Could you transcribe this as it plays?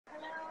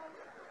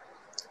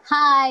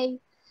Hi.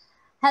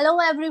 Hello,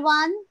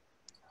 everyone.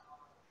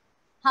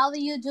 How are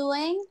you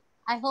doing?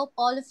 I hope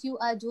all of you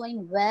are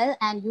doing well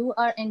and you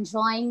are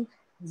enjoying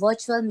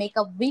virtual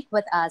makeup week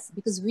with us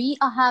because we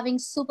are having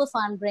super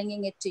fun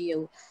bringing it to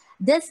you.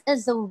 This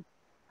is the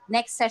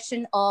next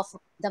session of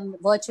the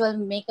virtual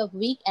makeup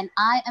week, and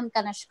I am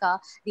Kanashka,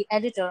 the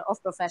editor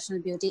of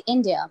Professional Beauty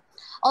India.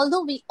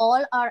 Although we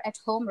all are at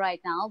home right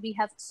now, we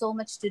have so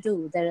much to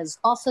do. There is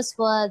office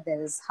work,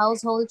 there is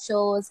household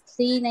chores,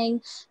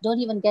 cleaning. Don't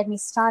even get me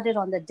started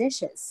on the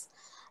dishes.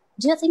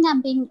 Do you think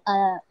I'm being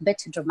a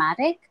bit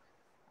dramatic?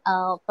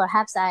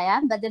 Perhaps I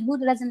am, but then who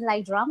doesn't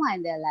like drama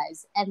in their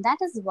lives? And that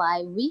is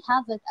why we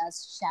have with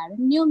us Sharon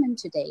Knuiman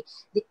today,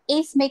 the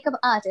ace makeup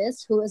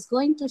artist who is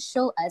going to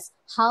show us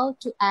how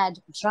to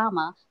add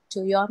drama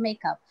to your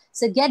makeup.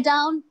 So get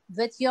down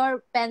with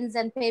your pens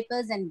and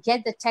papers and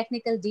get the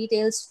technical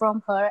details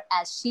from her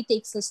as she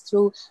takes us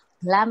through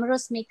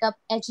glamorous makeup,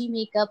 edgy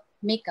makeup,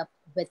 makeup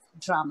with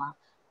drama.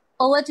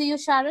 Over to you,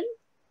 Sharon.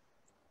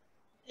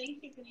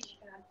 Thank you,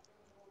 Kanishka.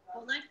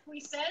 Well, like we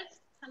said,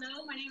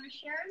 hello, my name is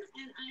Sharon,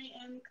 and I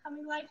am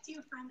coming live to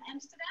you from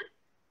Amsterdam.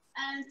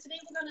 And today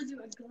we're going to do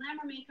a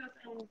glamour makeup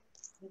and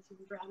some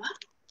drama,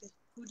 because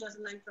who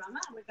doesn't like drama?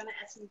 And we're going to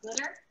add some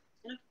glitter.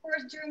 And of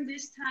course, during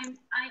this time,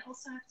 I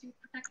also have to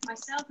protect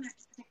myself and I have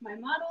to protect my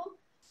model.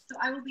 So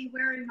I will be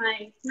wearing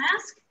my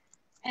mask,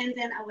 and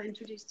then I will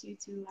introduce you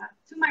to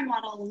my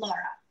model,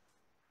 Laura.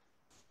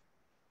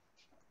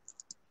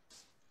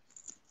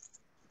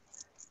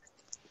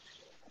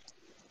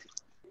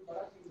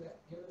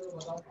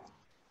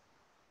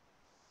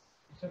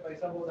 Okay,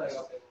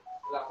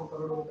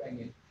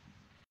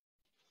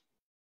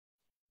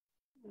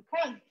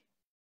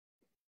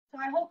 so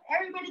I hope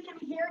everybody can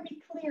hear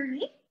me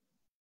clearly.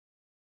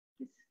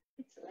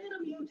 It's a little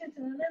muted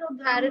and a little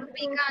down. Sharon,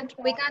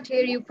 we can't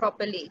hear you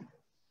properly.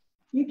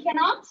 You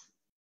cannot?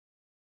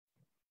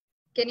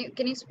 Can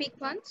you speak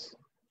once?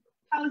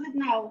 How is it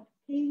now?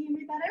 Can you hear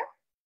me better?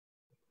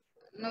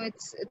 No,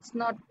 it's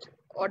not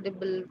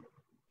audible.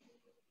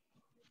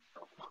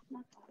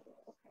 Not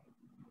audible.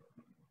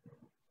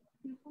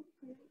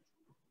 Okay.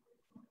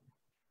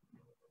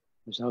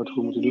 Is that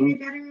can you hear me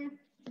better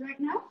right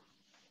now?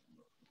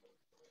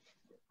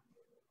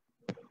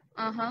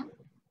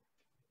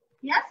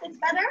 Yes, it's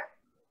better?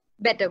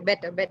 Better.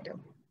 Better.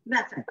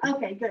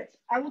 Okay, good.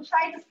 I will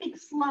try to speak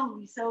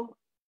slowly. So,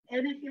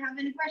 and if you have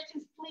any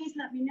questions, please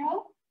let me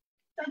know.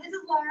 So this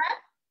is Laura.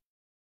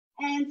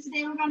 And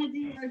today we're going to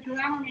do a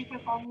glamour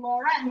makeup on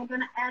Laura, and we're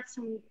going to add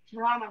some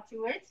drama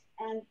to it.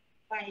 And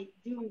by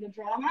doing the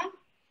drama,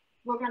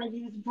 we're going to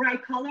use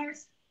bright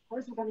colors. Of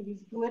course, we're going to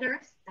use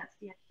glitters. That's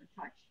the extra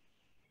touch.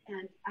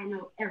 And I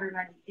know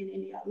everybody in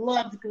India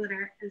loves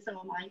glitter, and so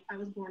am I. I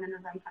was born in a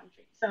rum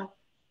country. So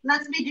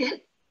let's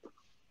begin.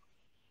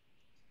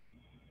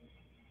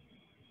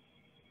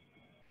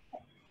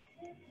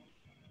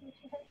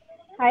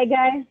 Hi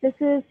guys, this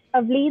is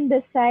Avleen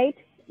this side.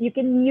 You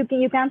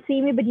can't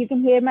see me, but you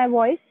can hear my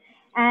voice.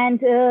 And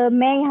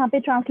मैं यहाँ पे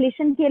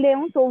translation के लिए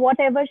हूँ. So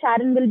whatever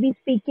Sharon will be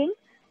speaking,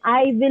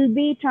 I will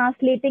be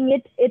translating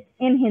it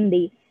in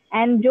Hindi.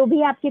 And जो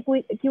भी आपके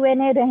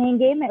Q&A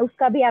रहेंगे, मैं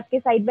उसका भी आपके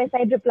side by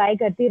side reply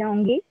करती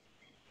रहूँगी.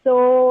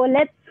 So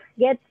let's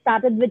get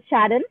started with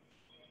Sharon.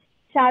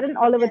 Sharon,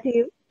 all over to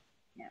you.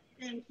 Yeah,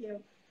 thank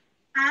you.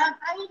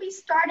 I will be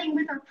starting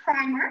with our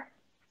primer.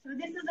 So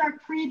this is our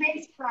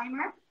pre-base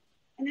primer.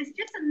 And it's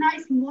just a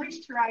nice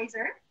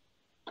moisturizer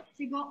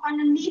to go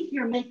underneath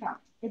your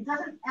makeup. It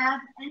doesn't add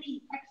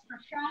any extra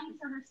shine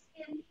to the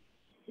skin.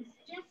 It's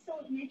just so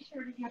it makes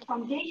sure that your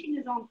foundation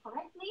is on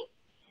correctly.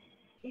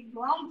 It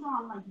glides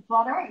on like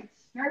butter.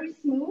 It's very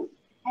smooth,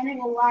 and it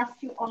will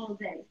last you all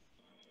day.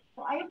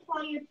 So I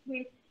apply it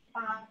with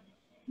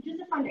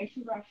just a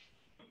foundation brush.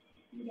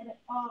 You get it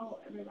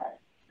all everywhere.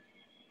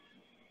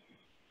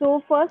 So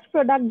first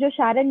product जो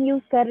Sharon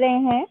use कर रहे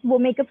हैं, वो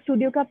makeup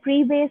studio का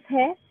pre-base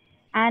है.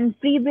 And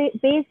pre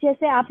base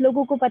जैसे आप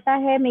लोगों को पता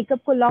है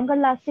मेकअप को लॉन्गर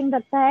लास्टिंग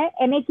रखता है.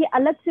 यानी कि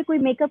अलग से कोई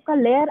मेकअप का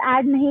लेयर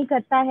ऐड नहीं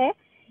करता है.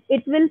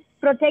 It will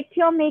protect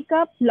your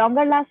makeup,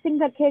 longer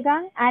lasting रखेगा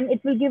and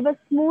it will give a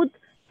smooth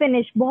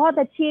finish. बहुत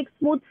अच्छी एक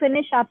स्मूथ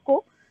फिनिश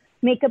आपको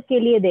मेकअप के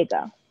लिए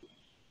देगा.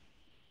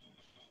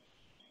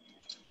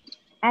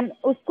 एंड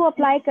उसको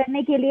अप्लाई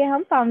करने के लिए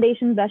हम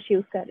फाउंडेशन ब्रश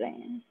यूज कर रहे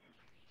हैं.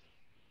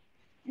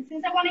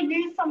 Since I want to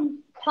use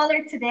some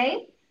color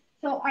today,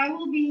 so I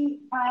will be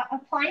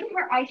applying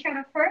her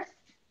eyeshadow first,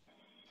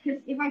 because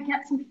if I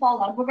get some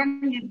fallout, we're going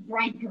to use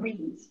bright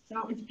greens. So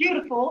it's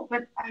beautiful,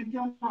 but I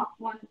do not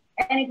want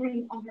any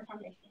green on her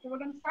foundation. So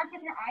we're going to start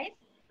with her eyes,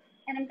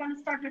 and I'm going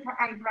to start with her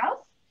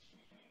eyebrows.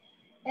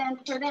 And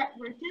for that,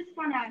 we're just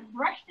going to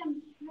brush them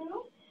through.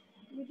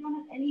 We don't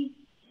have any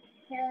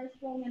hairs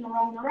going in the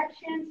wrong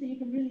direction, so you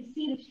can really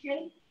see the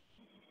shape.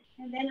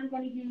 And then I'm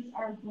going to use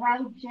our brow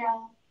gel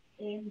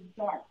in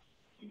dark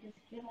to just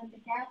fill in the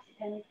gaps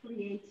and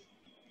create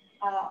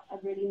a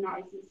really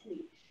nice and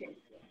sleek shape.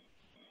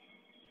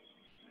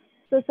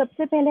 तो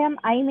सबसे पहले हम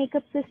eye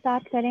makeup से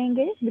start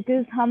करेंगे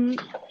because हम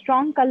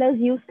strong colours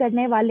use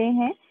करने वाले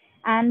हैं.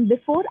 एंड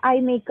बिफोर आई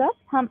मेकअप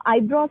हम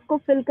आईब्रोज को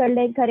फिल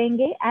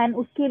करेंगे एंड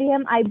उसके लिए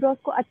हम आईब्रोज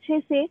को अच्छे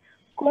से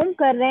कोम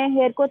कर रहे हैं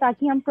हेयर को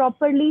ताकि हम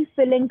प्रॉपरली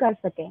फिलिंग कर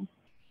सकें.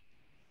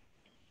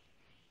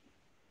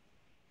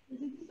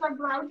 This is our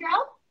brow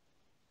gel.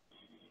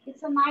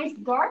 It's a nice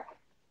dark.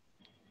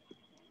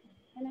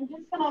 And I'm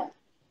just going to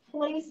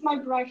place my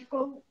brush,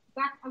 go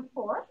back and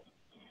forth.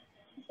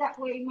 That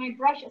way my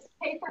brush is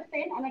paper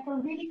thin and I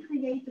can really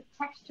create the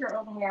texture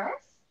of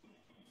hairs.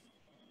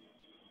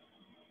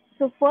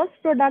 तो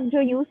first product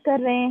जो use कर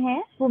रहे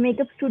हैं वो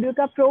makeup studio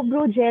का pro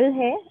bro jail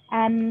है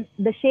and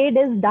the shade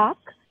is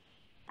dark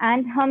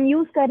and हम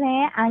use कर रहे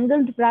हैं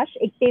एंगल्ड ब्रश,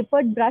 एक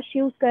टेपर्ड ब्रश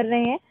यूज कर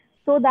रहे हैं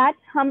सो दैट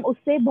हम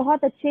उससे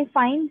बहुत अच्छे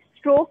फाइन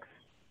स्ट्रोक्स,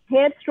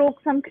 हेयर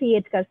स्ट्रोक्स हम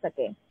क्रिएट कर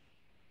सके.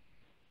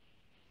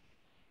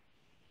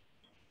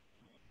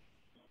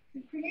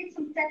 To create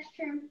some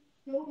texture,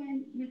 go in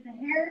with the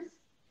hairs.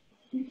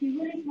 And if you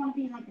really want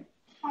to be like a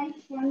tight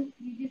one,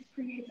 you just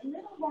create a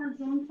little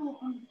horizontal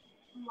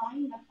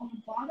line that's on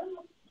the bottom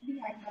of the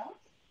eyebrows.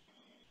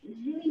 It's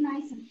really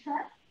nice and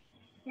sharp,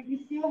 but you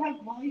still have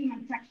volume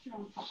and texture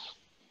on top.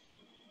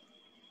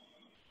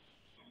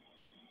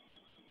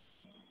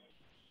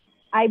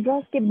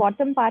 Eyebrows के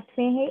bottom part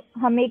में है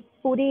हम एक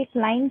पूरी एक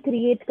line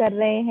create कर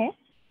रहे हैं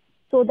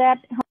so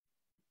that.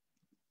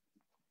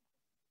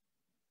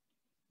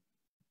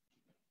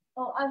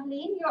 Oh,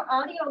 Avleen, your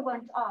audio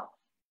went off.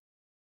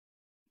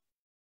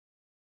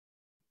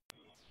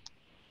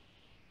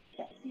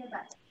 Yes, you're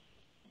back.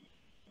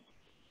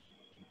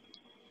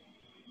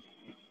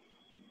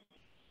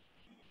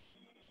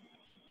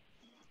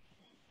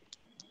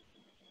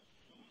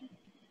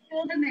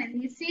 Fill them in.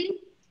 You see,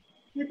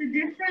 with the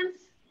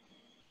difference,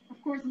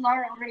 of course,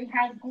 Laura already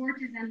has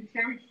gorgeous and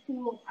very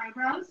full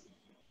eyebrows.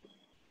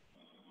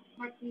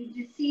 But you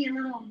just see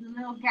the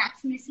little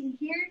gaps missing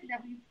here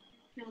that we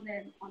filled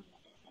in on the other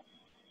side.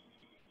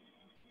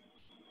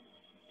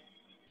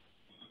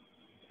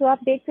 तो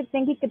आप देख सकते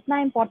हैं कि कितना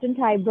important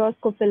है eyebrows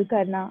को fill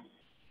करना.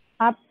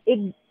 आप एक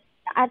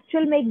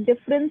एक्चुअल में एक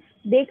डिफरेंस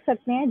देख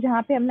सकते हैं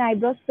जहाँ पे हमने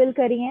आईब्रोज फिल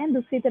करी हैं,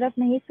 दूसरी तरफ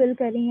नहीं फिल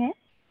करी हैं.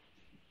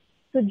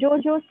 तो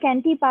जो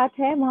स्कैंटी पार्ट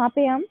है वहाँ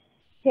पे हम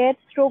हेयर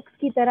स्ट्रोक्स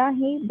की तरह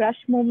ही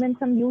ब्रश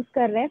मूवमेंट्स हम यूज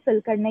कर रहे हैं फिल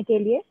करने के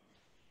लिए.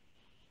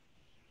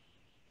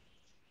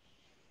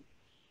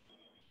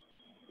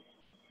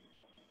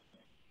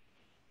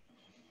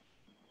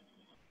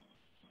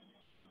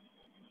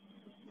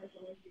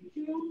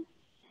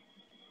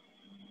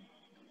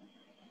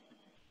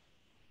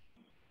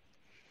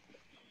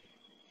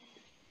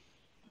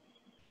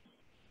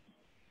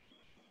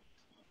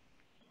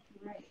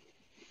 Right.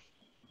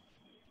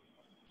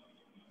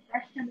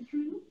 Brush them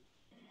through.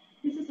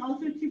 This is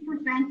also to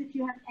prevent if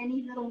you have any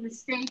little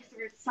mistakes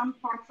or some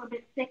parts a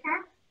bit thicker.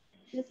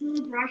 This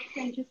little brush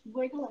can just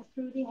wiggle it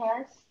through the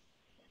hairs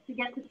to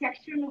get the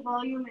texture and the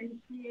volume and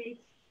create,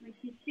 like,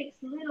 you fix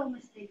little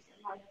mistakes that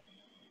might have.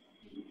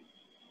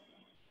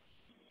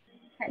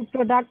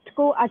 Product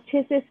को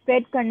अच्छे से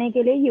spread करने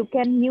के लिए you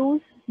can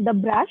use the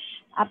brush.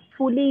 आप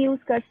fully use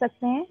कर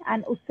सकते हैं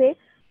एंड उससे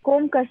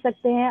कोम कर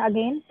सकते हैं.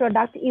 अगेन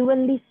प्रोडक्ट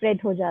इवनली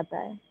स्प्रेड हो जाता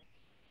है.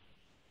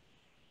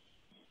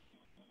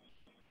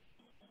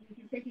 If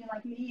you're thinking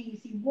like me and you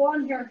see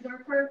one hair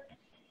darker,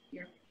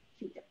 you're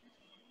too dark.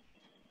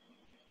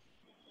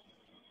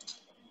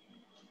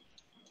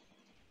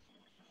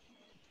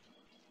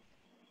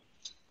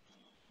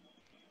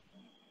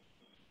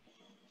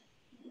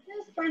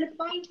 Just trying to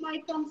find my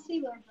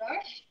concealer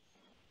brush.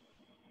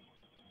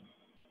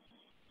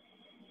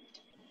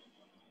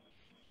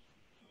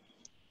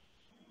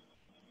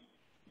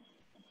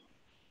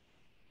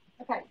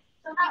 Okay,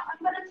 so now I'm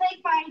going to take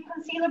my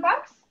concealer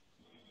box.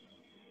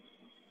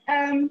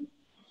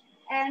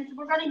 And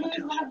we're going to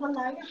use one of the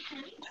lighter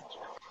shades.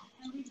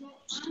 And we go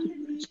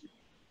underneath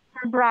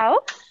her brow.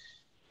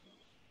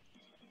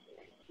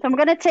 So I'm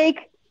going to take,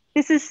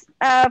 this is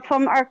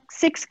from our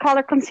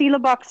 6-color concealer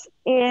box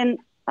in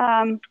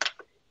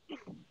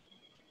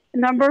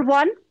number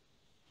 1.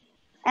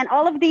 And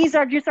all of these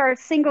are just our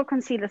single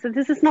concealer. So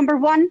this is number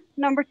 1,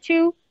 number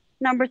 2,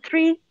 number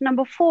 3,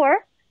 number 4,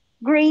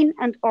 green,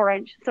 and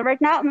orange. So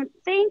right now I'm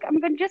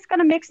just going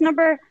to mix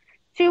number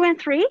 2 and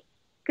 3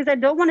 because I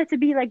don't want it to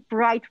be like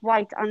bright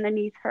white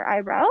underneath her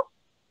eyebrow.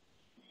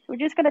 So we're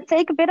just going to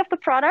take a bit of the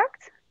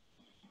product.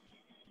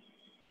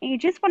 And you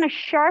just want to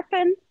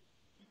sharpen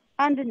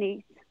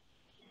underneath.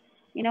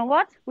 You know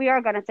what? We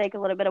are going to take a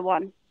little bit of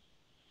one.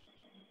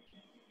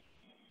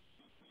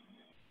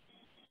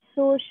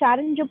 तो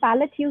शारन जो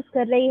palette use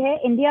कर रही है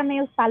India में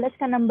उस palette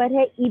का number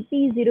है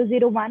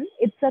EP001.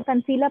 It's a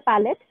concealer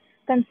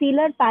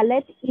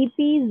palette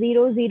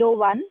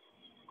EP001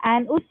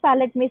 and उस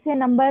पैलेट में से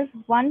नंबर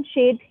 1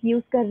 शेड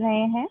यूज कर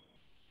रहे हैं.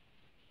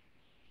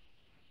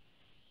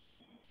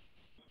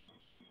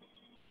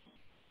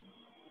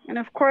 And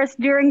of course,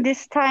 during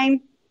this time,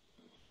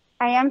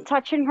 I am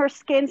touching her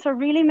skin, so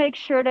really make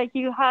sure that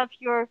you have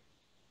your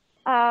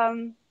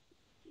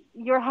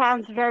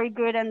hands very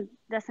good and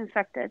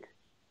disinfected.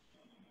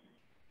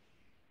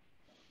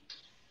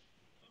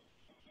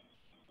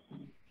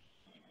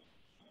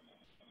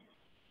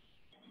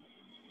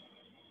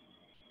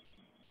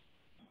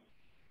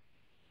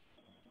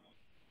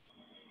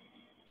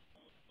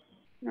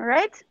 All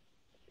right.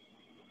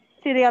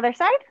 To the other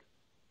side.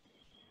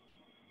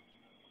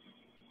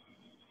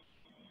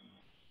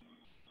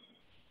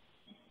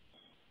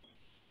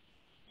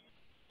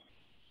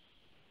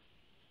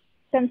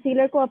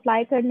 Concealer को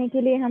apply करने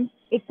के लिए हम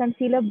एक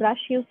concealer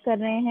brush use कर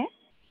रहे हैं.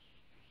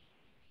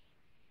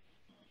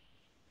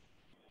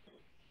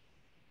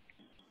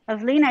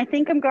 Evelyn, I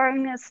think I'm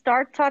going to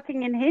start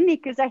talking in Hindi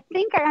because I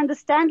think I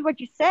understand what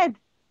you said.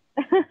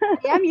 I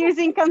am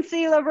using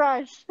concealer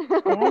brush.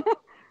 Yeah.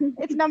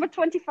 It's number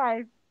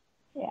 25.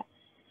 Yeah.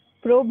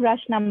 Pro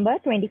brush number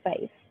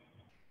 25.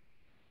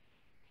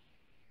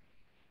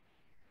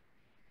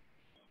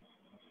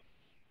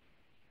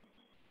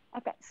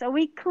 Okay, so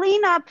we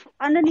clean up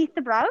underneath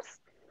the brows,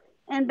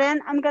 and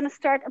then I'm going to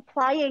start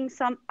applying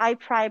some eye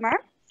primer.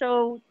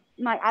 So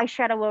my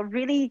eyeshadow will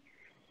really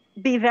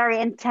be very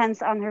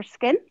intense on her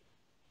skin.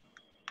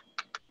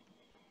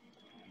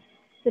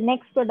 The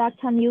next product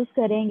हम use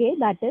करेंगे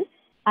that is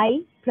eye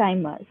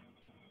primer.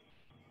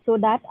 So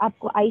that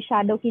आपको eye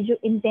shadow की जो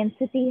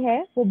intensity है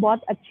वो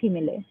बहुत अच्छी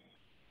मिले.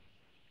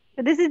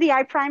 So this is the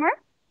eye primer.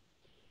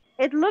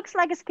 It looks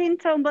like a skin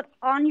tone, but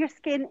on your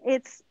skin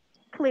it's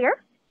clear.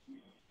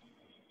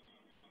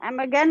 I'm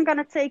again going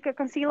to take a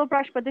concealer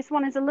brush, but this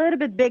one is a little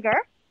bit bigger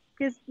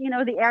because, you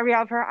know, the area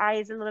of her eye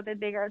is a little bit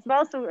bigger as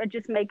well. So I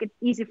just make it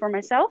easy for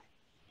myself.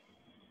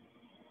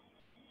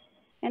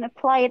 And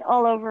apply it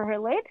all over her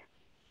lid.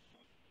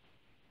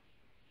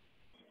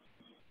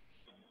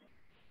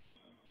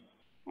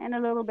 And a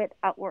little bit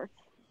outwards.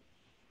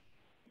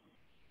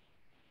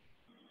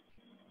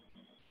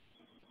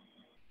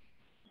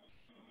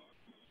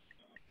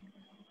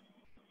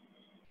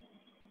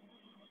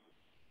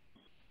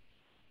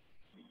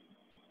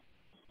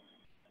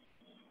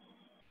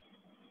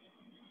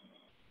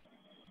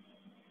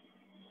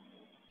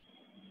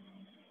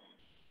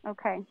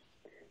 Okay,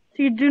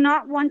 so you do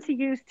not want to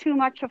use too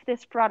much of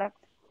this product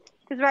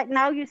because right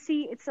now you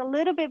see it's a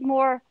little bit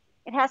more,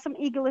 it has some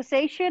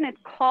equalization,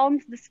 it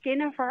calms the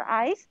skin of her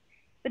eyes.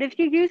 But if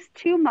you use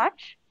too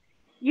much,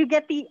 you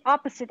get the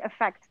opposite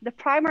effect. The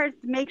primer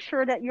makes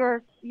sure that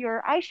your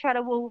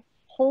eyeshadow will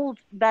hold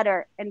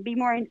better and be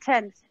more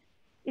intense.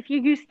 If you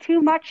use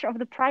too much of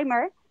the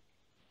primer,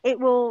 it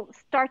will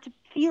start to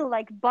feel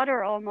like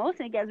butter almost,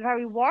 and it gets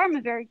very warm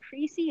and very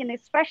creasy, and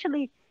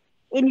especially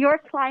in your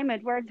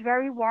climate where it's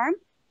very warm,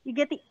 you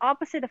get the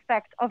opposite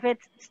effect of it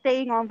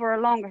staying on for a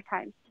longer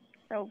time.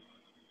 So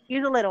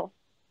use a little.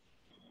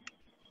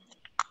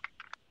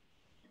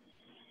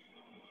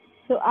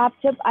 तो आप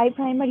जब eye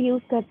primer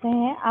use करते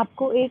हैं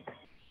आपको एक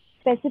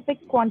specific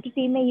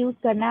quantity में use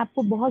करना है.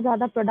 आपको बहुत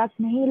ज्यादा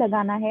प्रोडक्ट नहीं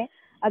लगाना है.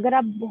 अगर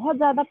आप बहुत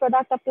ज्यादा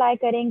प्रोडक्ट अप्लाई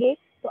करेंगे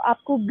तो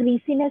आपको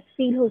ग्रीसीनेस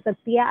फील हो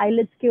सकती है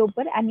आईलिड्स के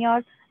ऊपर एंड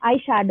योर आई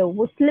शैडो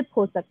वो स्लिप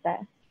हो सकता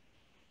है.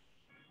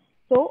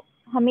 तो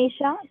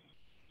हमेशा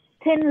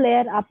थिन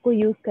लेयर आपको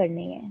यूज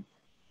करनी है.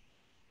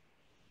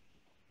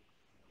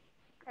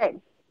 Okay.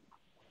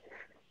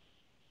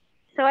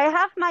 So I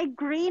have my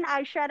green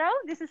eyeshadow.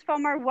 This is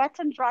from our wet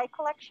and dry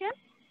collection.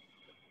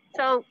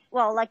 So,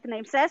 well, like the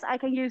name says, I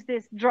can use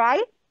this dry.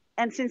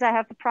 And since I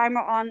have the primer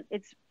on,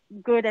 it's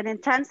good and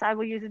intense. I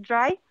will use it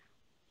dry.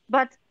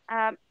 But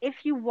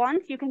if you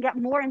want, you can get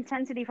more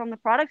intensity from the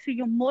product. So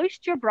you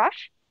moist your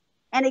brush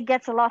and it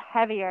gets a lot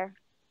heavier.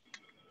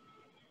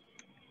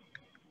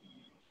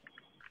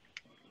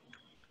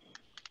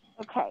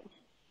 Okay.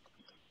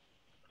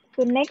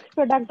 तो next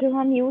product जो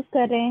हम use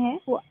कर रहे हैं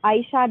वो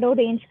eye shadow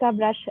range का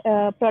brush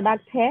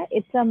product है.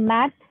 It's a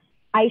mat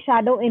eye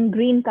shadow in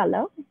green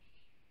colour.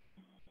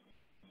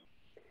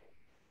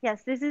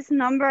 Yes, this is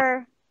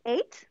number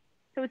 8.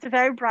 So it's a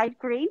very bright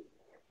green.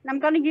 And I'm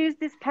going to use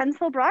this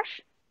pencil brush.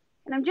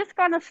 And I'm just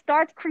going to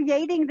start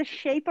creating the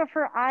shape of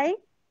her eye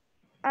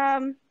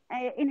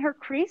in her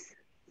crease.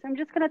 So I'm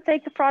just going to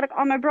take the product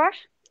on my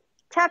brush,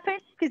 tap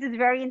it because it's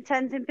very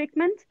intense in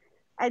pigment.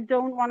 I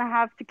don't want to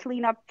have to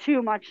clean up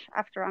too much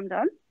after I'm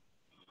done.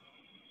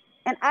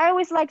 And I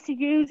always like to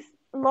use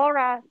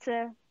Laura to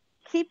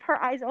keep her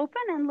eyes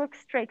open and look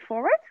straight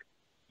forward.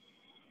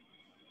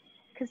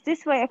 Because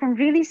this way I can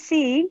really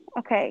see,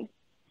 okay,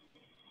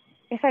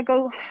 if I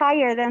go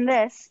higher than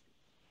this,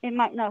 it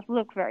might not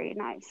look very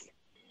nice.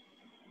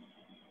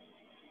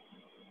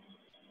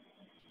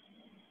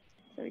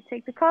 So we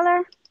take the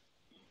color.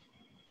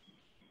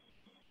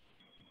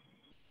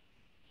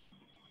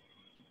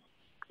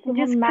 तो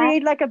Just हम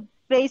create like a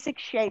basic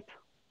shape.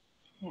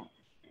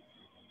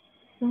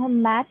 तो हम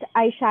mat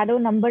eye shadow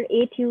number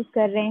 8 use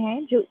कर रहे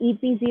हैं जो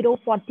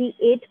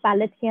EP048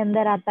 palette के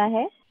अंदर आता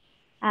है.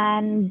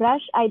 And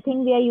brush I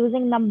think we are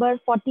using number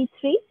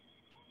 43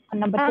 और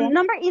number 10.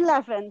 Number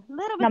 11, a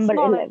little bit Number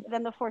smaller 11.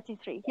 than the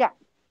 43. Yeah.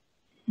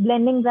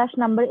 Blending brush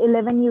number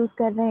 11 use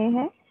कर रहे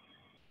हैं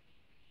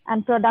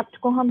एंड प्रोडक्ट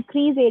को हम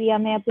क्रीज एरिया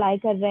में अप्लाई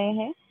कर रहे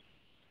हैं.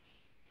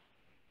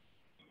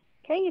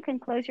 Okay, you can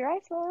close your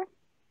eyes, Laura.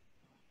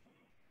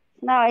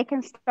 Now I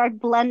can start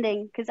blending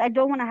because I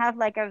don't want to have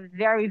like a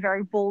very,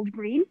 very bold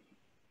green.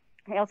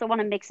 I also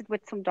want to mix it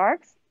with some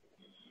darks,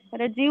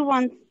 but I do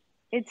want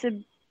it to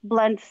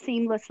blend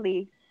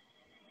seamlessly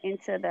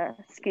into the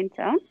skin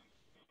tone.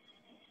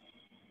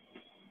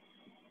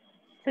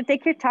 So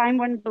take your time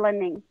when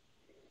blending.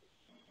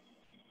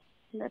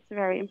 That's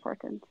very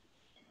important.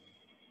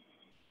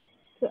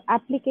 तो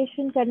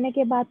application करने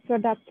के बाद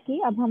product की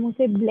अब हम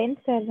उसे blend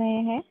कर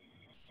रहे हैं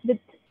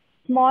with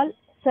small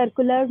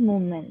circular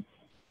movements.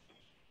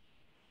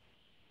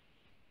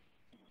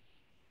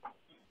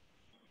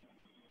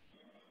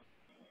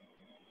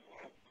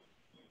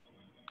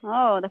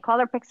 Oh, the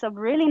color picks up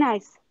really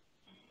nice.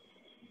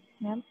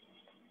 Yeah.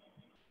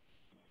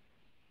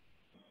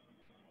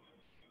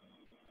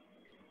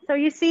 So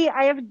you see,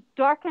 I have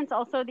darkened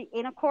also the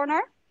inner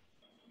corner.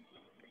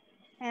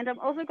 And I'm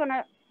also going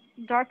to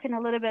darken a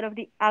little bit of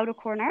the outer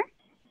corner.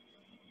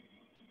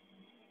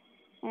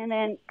 And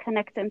then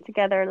connect them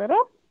together a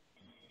little.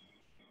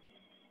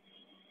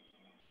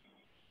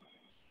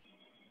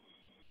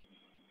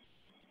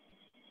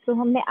 तो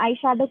हमने eye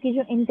shadow की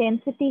जो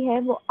intensity है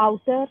वो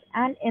outer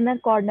and inner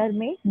corner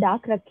में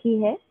dark रखी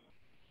है.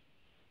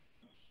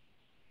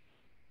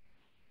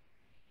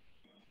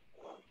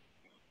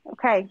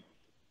 Okay.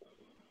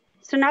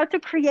 So now to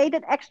create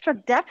an extra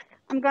depth,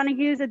 I'm going to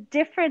use a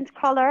different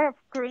color of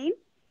green.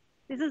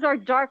 This is our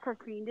darker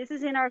green. This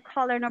is in our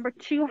color number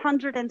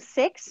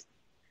 206.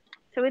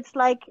 So it's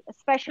like,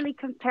 especially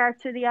compared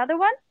to the other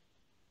one,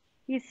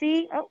 you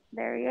see, oh,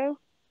 there you go.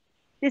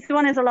 This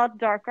one is a lot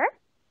darker.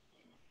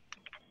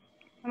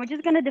 And we're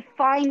just going to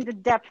define the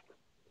depth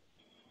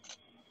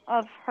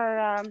of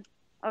her,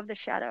 of the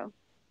shadow.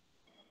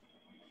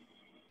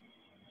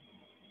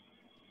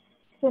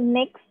 तो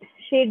next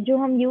shade जो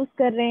हम use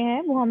कर रहे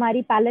हैं वो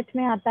हमारी palette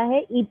में आता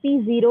है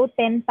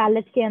EP010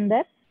 पैलेट के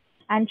अंदर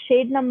एंड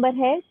शेड नंबर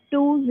है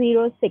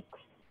 206.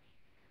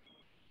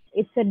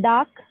 It's a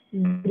dark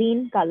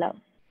green colour.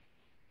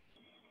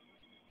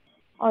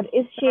 और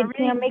इस शेड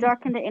से हम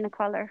darken the inner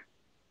color.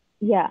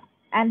 या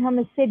एंड हम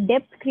इससे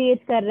डेप्थ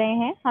क्रिएट कर रहे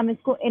हैं. हम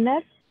इसको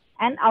इनर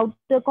एंड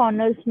आउटर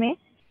कॉर्नर्स में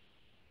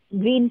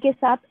ग्रीन के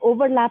साथ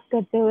ओवरलैप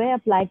करते हुए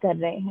अप्लाई कर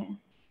रहे हैं.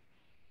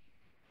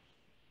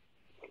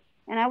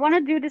 And I want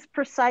to do this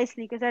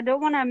precisely because I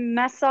don't want to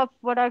mess up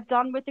what I've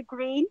done with the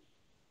green.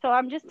 So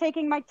I'm just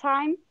taking my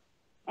time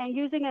and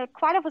using a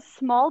quite of a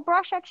small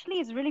brush. Actually,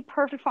 it's really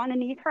perfect for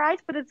underneath her eyes,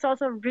 but it's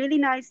also really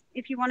nice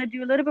if you want to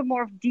do a little bit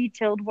more of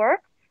detailed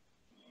work.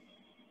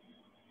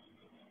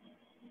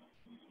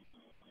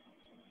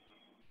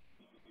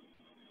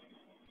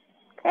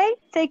 Okay,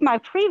 take my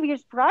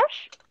previous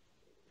brush,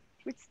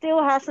 which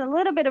still has a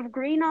little bit of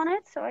green on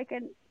it, so I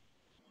can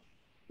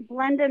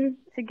blend them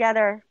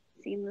together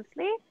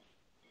seamlessly.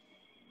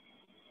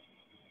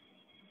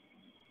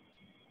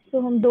 तो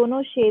हम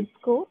दोनों shades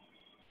को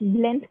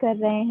blend कर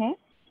रहे हैं.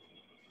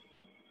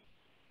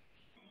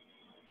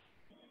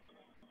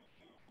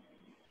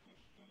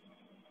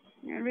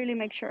 And really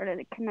make sure that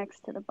it connects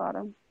to the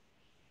bottom.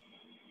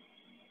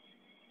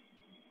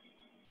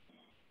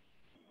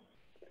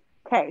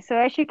 Okay, so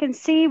as you can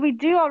see, we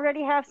do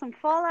already have some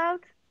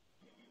fallout.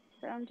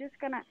 So I'm just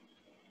gonna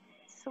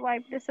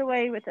swipe this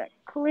away with a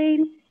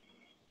clean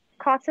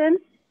cotton.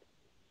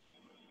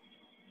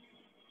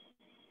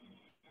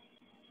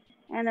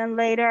 And then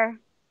later,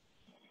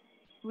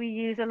 we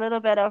use a little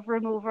bit of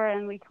remover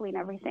and we clean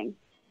everything.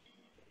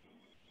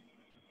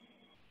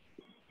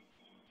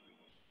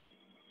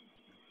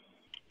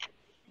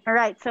 All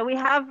right, so we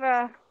have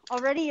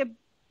already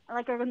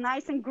like a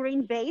nice and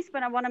green base,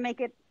 but I want to make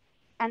it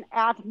and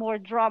add more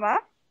drama.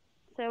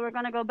 So we're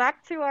going to go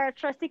back to our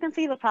trusty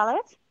concealer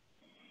palette.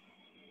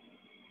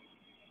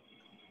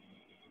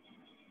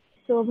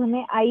 तो अब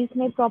हमें eyes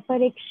में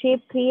proper एक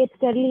shape create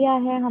कर लिया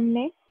है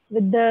हमने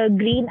with the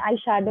green I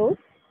shadows.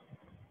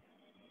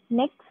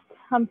 Next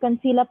हम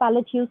कंसीलर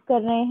पैलेट यूज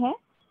कर रहे हैं.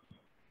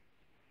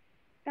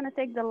 Going to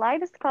take the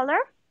lightest color.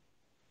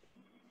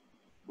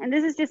 And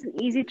this is just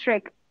an easy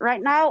trick.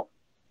 Right now,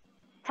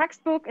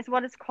 textbook is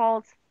what is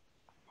called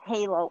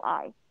halo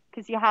eye,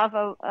 because you have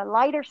a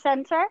lighter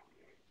center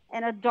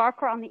and a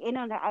darker on the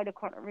inner and the outer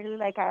corner, really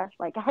like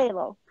a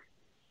halo.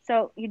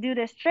 So you do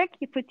this trick,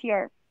 you put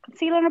your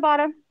concealer on the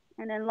bottom,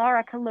 and then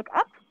Laura can look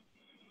up.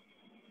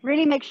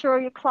 Really make sure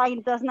your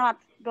client does not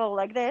go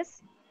like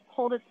this.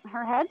 Hold it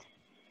her head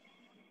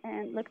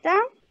and look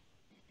down.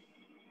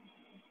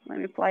 Let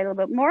me apply a little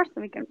bit more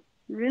so we can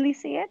really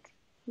see it.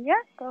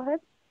 Yeah, go ahead.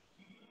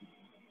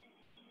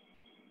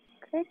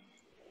 Okay.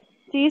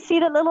 Do you see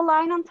the little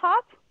line on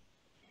top?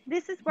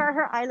 This is where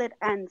her eyelid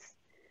ends.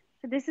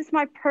 So this is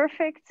my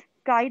perfect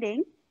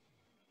guiding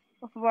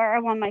of where I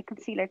want my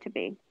concealer to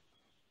be.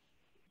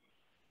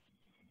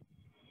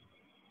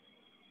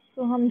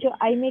 तो हम जो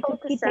eye makeup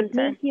की Focus center.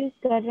 Technique use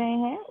कर रहे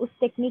हैं उस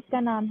technique का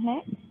नाम है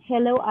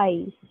हेलो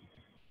आईज.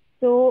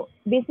 तो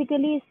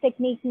बेसिकली इस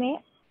टेक्निक में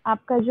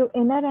आपका जो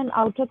इनर एंड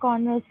आउटर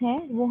कॉर्नर्स हैं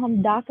वो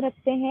हम डार्क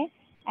रखते हैं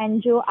एंड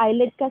जो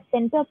आईलिड का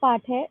सेंटर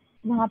पार्ट है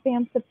वहाँ पे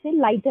हम सबसे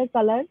लाइटर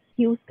कलर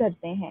यूज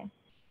करते हैं.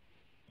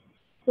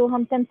 तो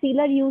हम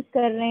कंसीलर यूज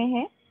कर रहे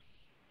हैं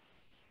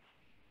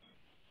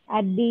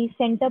at the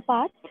centre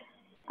part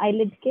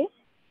eyelid के.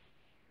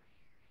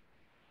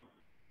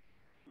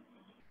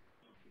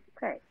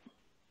 Okay.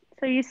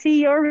 So you see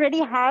you already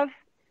have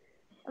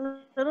a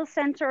little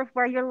center of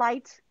where your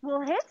light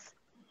will hit.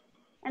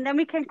 And then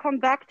we can come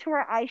back to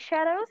our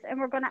eyeshadows and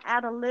we're going to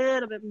add a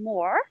little bit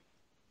more.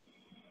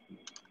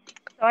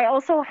 So I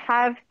also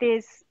have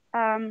this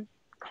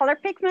color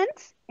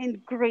pigment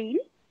in green.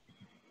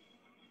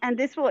 And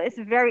this it's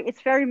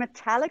very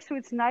metallic, so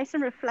it's nice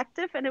and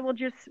reflective, and it will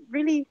just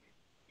really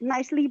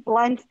nicely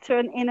blend to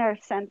an inner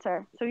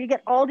center. So you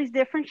get all these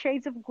different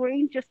shades of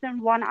green just in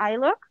one eye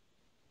look.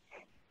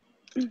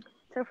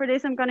 So for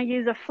this, I'm going to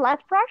use a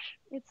flat brush.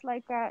 It's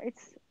like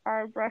it's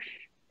our brush.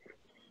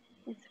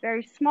 It's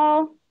very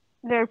small,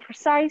 very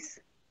precise.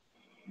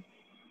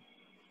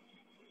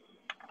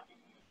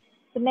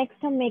 तो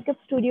next हम makeup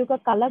studio का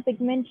colour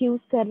pigment use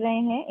कर रहे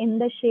हैं in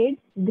the shade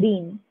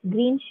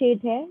green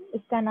shade है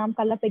इसका नाम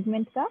colour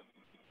pigment का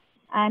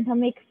एंड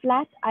हम एक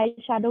फ्लैट आई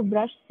शैडो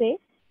ब्रश से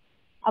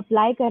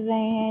अप्लाई कर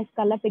रहे हैं इस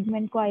कलर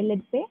पिगमेंट को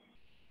आईलिड पे.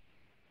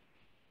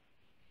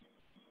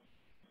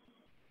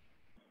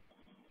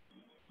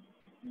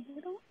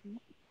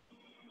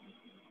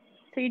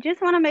 So you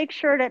just want to make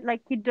sure that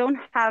like you don't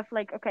have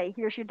like, okay,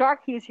 here's your dark,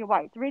 here's your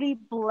white. Really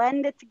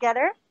blend it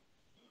together.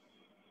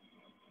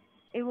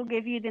 It will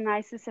give you the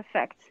nicest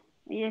effect.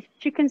 If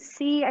you can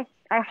see,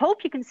 I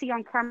hope you can see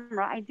on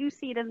camera. I do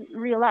see it in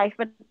real life,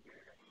 but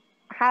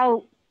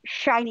how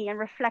shiny and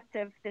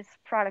reflective this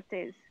product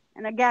is.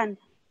 And again,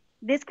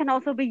 this can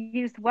also be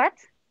used wet,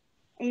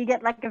 and you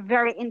get like a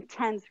very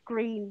intense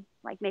green,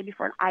 like maybe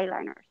for an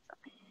eyeliner or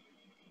something.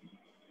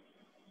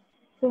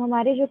 तो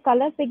हमारे जो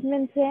colour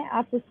pigments हैं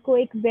आप उसको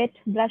एक wait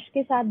brush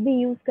के साथ भी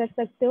यूज कर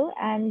सकते हो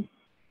एंड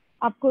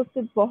आपको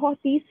उससे बहुत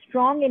ही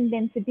स्ट्रॉन्ग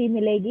इंटेंसिटी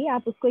मिलेगी.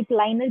 आप उसको एक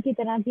लाइनर की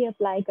तरह भी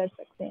अप्लाई कर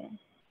सकते हैं.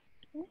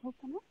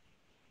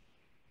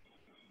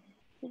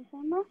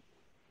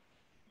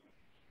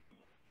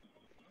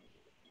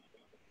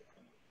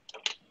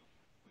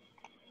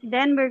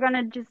 Then we're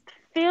gonna just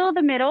fill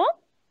the middle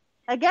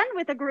again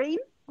with a green.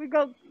 We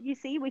go, you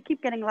see, we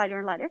keep getting lighter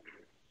and lighter.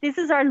 This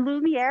is our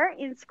Lumiere.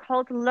 It's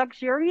called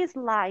Luxurious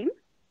Lime.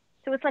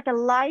 So it's like a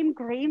lime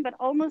green, but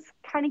almost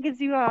kind of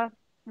gives you a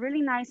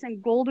really nice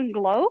and golden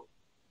glow.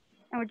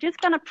 And we're just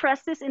gonna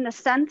press this in the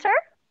center.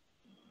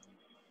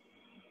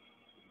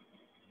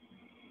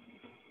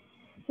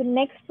 तो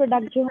next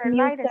product जो हम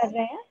use कर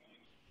रहे हैं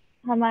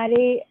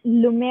हमारे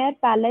Lumière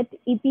palette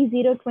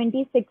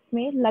EP026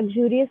 में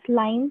luxurious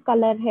lime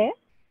colour है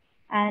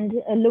and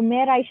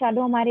Lumière eye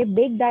shadow हमारे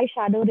बिग आई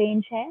शैडो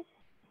रेंज है.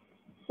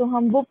 तो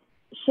हम वो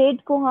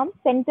शेड को हम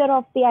सेंटर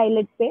ऑफ द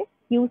आईलिड पे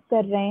यूज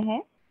कर रहे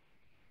हैं.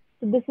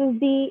 तो दिस इज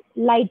द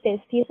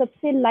लाइटेस्ट, ये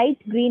सबसे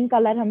लाइट ग्रीन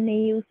कलर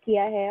हमने यूज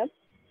किया है अब.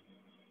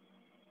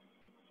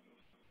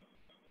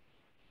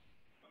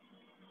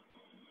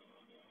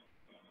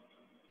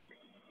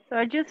 So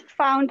I just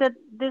found that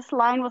this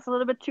line was a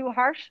little bit too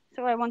harsh,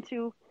 so I want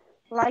to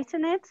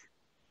lighten it.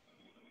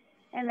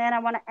 And then I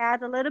want to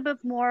add a little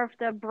bit more of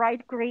the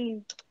bright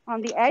green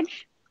on the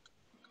edge.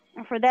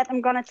 And for that,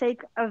 I'm going to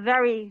take a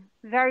very,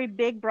 very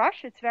big brush.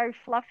 It's very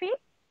fluffy,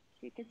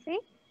 you can see.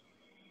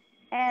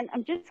 And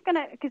I'm just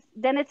going to, because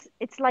then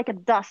it's like a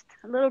dust,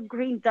 a little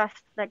green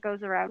dust that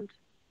goes around.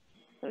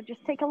 So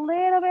just take a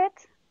little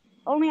bit,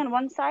 only on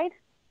one side.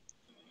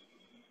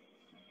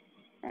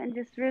 And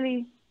just really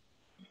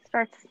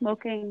start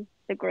smoking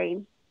the green.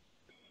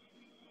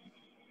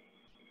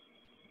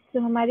 तो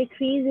हमारे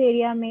crease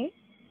area में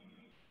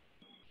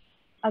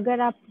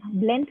अगर आप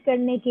blend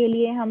करने के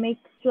लिए हम एक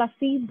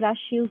फ्लफी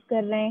ब्रश यूज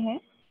कर रहे हैं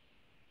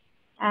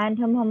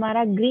एंड हम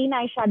हमारा ग्रीन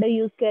आई शैडो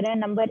यूज कर रहे हैं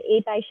नंबर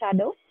 8 आई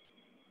शैडो,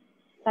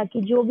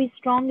 ताकि जो भी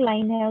स्ट्रॉन्ग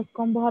लाइन है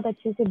उसको हम बहुत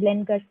अच्छे से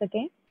ब्लेंड कर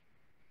सकें.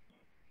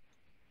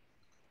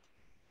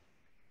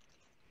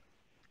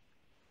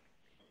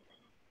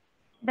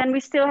 Then we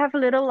still have a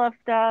little of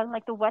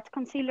the wet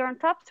concealer on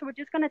top. So we're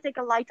just going to take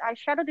a light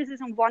eyeshadow. This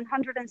is on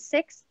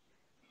 106.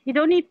 You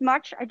don't need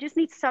much. I just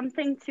need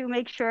something to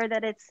make sure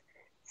that it's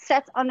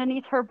set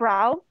underneath her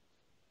brow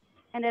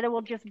and that it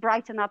will just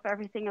brighten up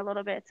everything a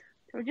little bit.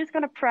 So we're just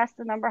going to press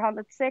the number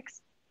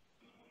 106,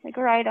 like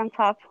right on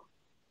top.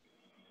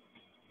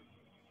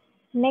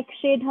 Next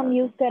shade हम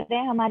use कर रहे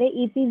हैं हमारे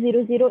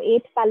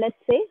EP008 palette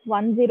से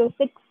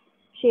 106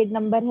 shade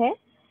number है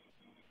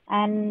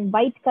and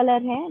white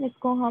colour है.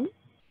 इसको हम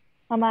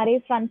हमारे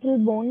फ्रंटल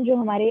बोन जो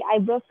हमारे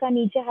आईब्रोज का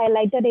नीचे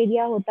हाइलाइटर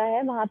एरिया होता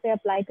है वहां पे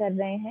अप्लाई कर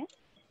रहे हैं.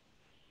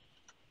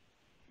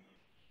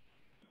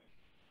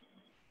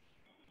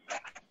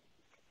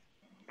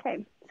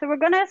 Okay, so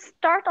we're going to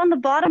start on the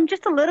bottom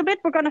just a little bit.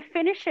 We're going to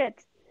finish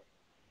it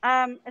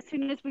as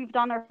soon as we've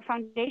done our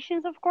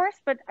foundations, of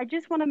course, but I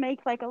just want to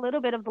make like a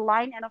little bit of the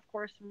line and of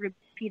course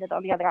repeat it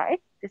on the other eye.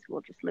 This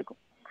will just look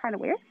kind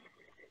of weird.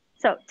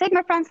 So take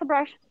my pencil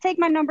brush, take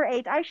my number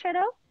 8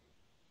 eyeshadow,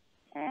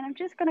 and I'm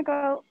just going to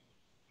go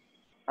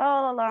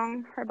all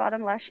along her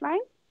bottom lash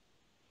line.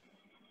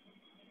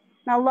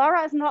 Now,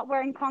 Laura is not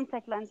wearing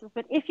contact lenses,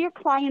 but if your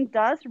client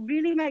does,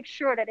 really make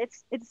sure that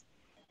it's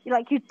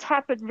like you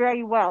tap it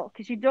very well,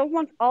 because you don't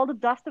want all the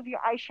dust of your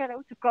eyeshadow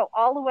to go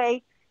all the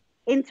way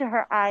into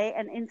her eye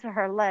and into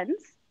her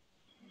lens.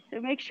 So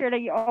make sure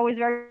that you're always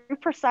very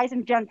precise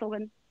and gentle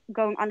when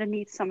going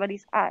underneath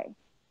somebody's eye.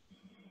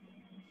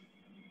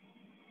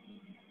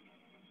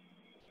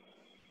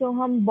 So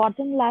हम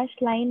bottom lash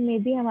line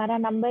में भी हमारा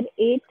number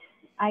 8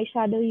 आई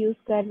shadow use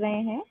कर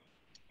रहे हैं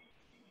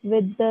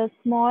with the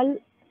small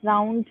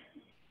round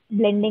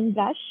blending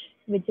brush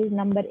which is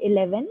number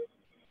 11.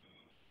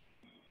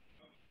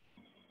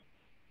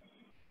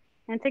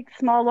 And take the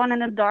small one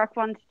and the dark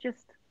one to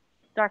just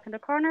darken the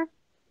corner.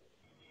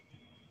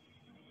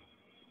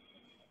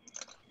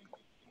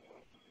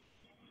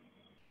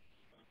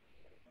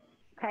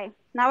 Okay,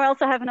 now I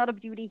also have another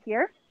beauty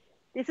here.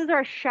 This is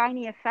our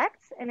shiny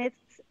effect, and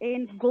it's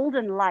in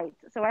golden light.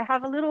 So I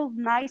have a little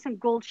nice and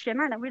gold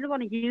shimmer, and I really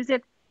want to use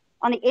it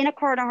on the inner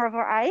corner of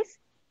our eyes.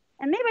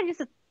 And maybe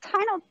just a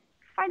tiny,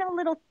 final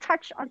little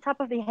touch on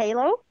top of the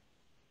halo.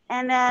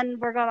 And then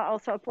we're going to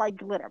also apply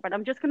glitter. But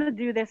I'm just going to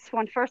do this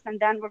one first, and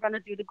then we're going to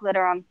do the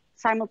glitter on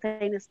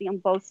simultaneously on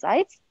both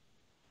sides.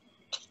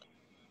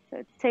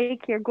 So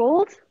take your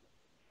gold.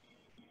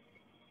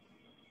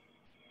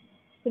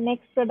 तो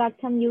next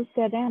product हम use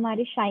कर रहे हैं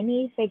हमारे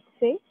shiny effect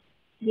से.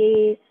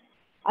 ये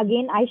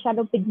again eye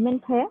shadow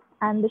pigment है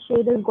and the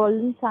shade is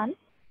golden sun.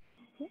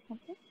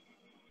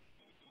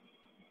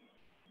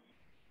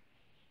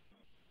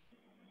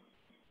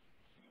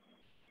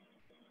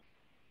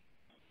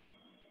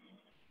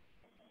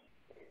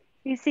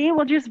 You see,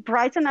 we'll just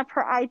brighten up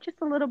her eye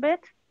just a little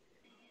bit,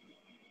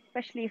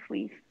 especially if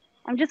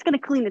I'm just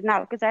going to clean it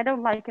now because I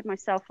don't like it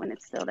myself when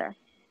it's still there.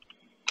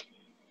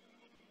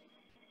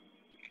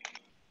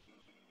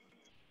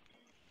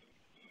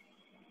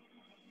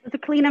 To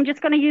clean, I'm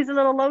just going to use a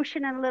little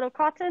lotion and a little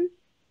cotton.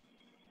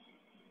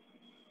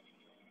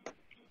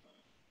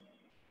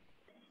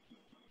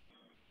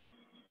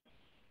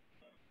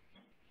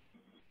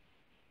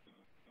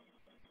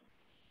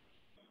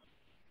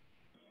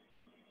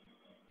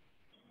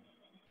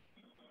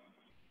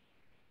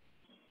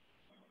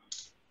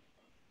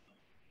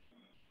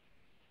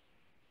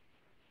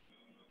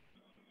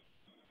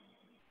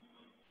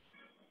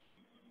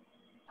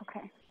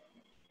 Okay.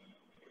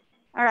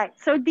 All right,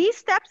 so these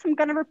steps I'm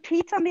going to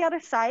repeat on the other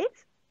side,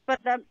 but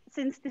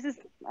since this is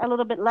a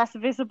little bit less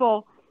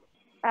visible,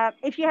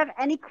 if you have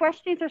any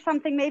questions or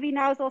something, maybe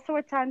now is also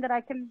a time that I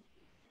can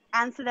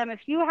answer them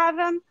if you have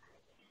them,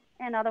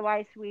 and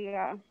otherwise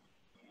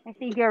I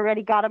think you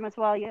already got them as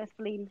well,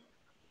 Yasleen.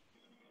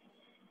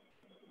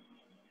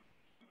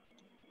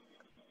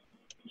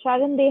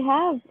 Sharon, they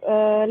have,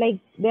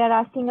 they are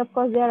asking, of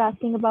course, they are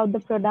asking about the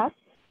product.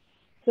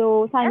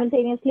 So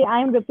simultaneously,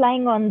 I'm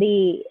replying on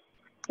the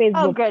Facebook.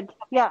 Oh, good.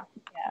 Yeah.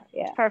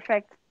 Yeah.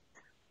 Perfect.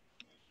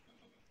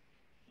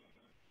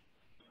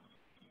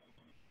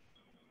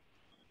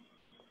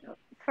 So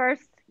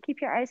first,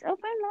 keep your eyes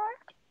open, Laura.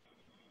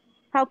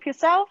 Help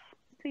yourself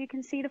so you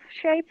can see the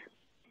shape.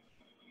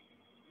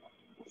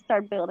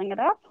 Start building it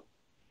up.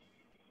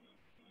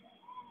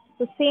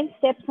 So same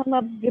steps हम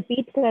अब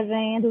repeat कर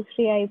रहे हैं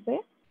दूसरी आई पे.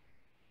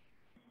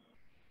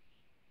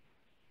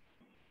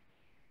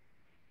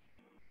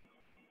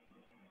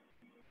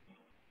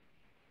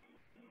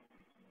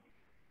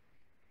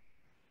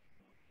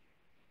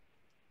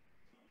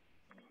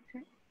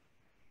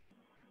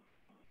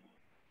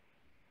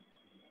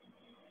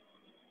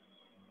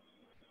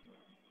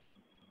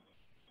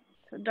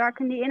 So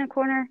darken the inner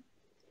corner,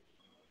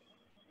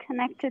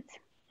 connect it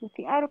with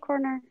the outer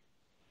corner.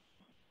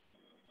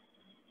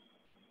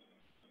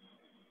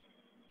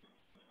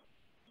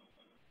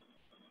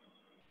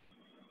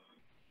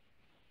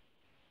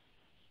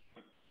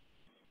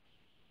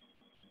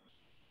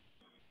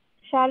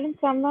 Sharon,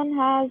 someone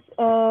has,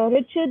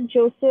 Richard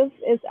Joseph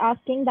is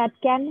asking that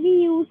can we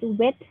use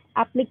wet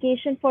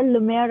application for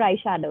Lumiere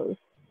eyeshadows?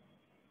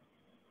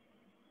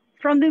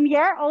 From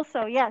Lumiere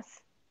also,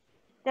 yes.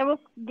 That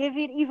will give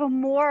it even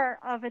more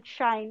of its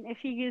shine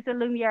if you use a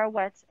Lumiere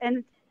wet.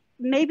 And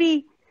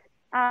maybe,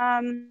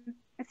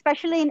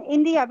 especially in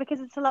India,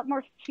 because it's a lot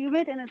more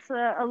humid and it's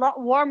a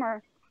lot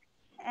warmer.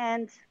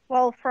 And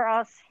well, for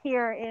us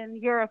here in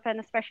Europe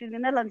and especially in the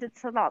Netherlands,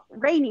 it's a lot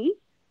rainy.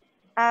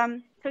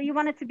 So you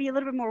want it to be a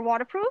little bit more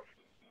waterproof.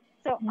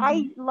 So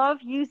I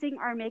love using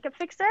our makeup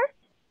fixer,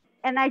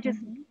 and I just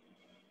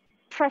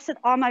press it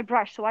on my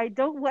brush. So I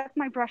don't wet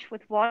my brush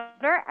with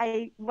water.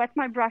 I wet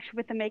my brush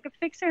with the makeup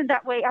fixer, and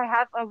that way I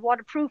have a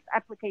waterproof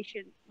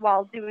application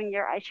while doing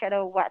your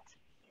eyeshadow wet.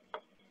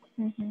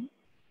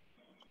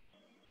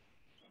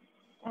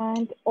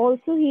 And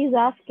also he's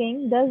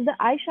asking, does the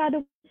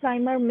eyeshadow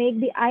primer make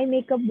the eye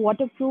makeup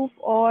waterproof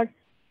or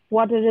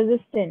water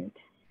resistant?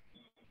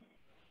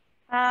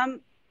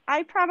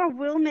 Eye primer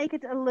will make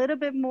it a little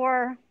bit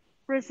more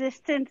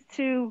resistant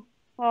to,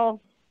 well,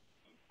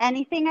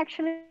 anything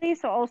actually,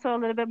 so also a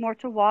little bit more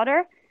to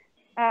water.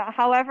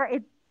 However,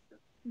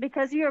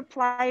 because you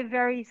apply a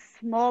very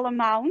small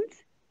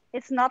amount,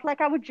 it's not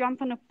like I would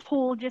jump in a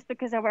pool just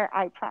because I wear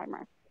eye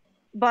primer.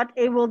 But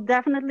it will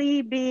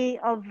definitely be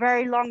a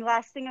very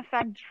long-lasting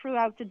effect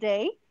throughout the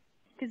day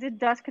because it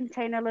does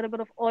contain a little bit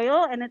of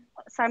oil, and it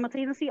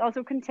simultaneously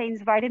also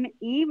contains vitamin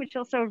E, which is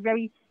also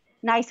very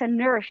nice and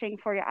nourishing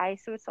for your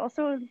eyes. So it's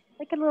also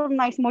like a little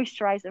nice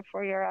moisturizer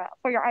for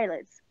your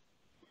eyelids.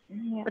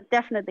 Yeah. But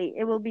definitely,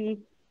 it will be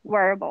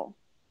wearable.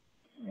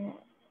 Yeah.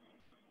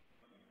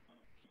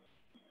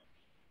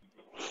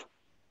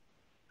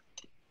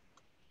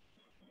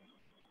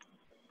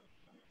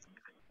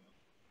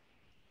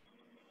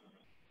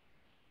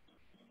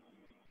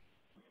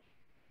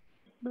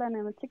 Blend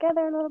them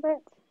together a little bit.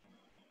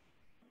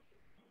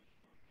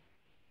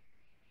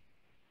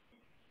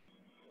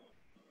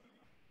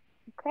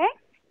 Okay.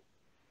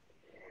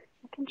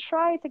 I can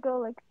try to go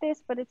like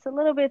this, but it's a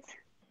little bit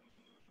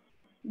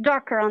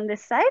darker on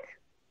this side.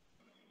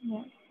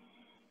 Yeah.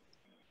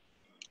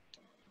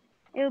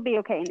 It'll be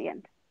okay in the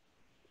end.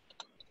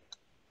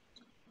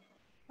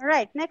 All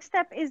right, next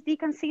step is the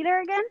concealer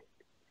again.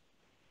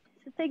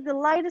 So take the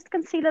lightest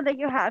concealer that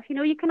you have. You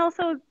know, you can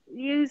also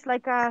use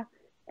like a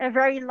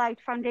very light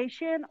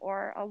foundation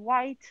or a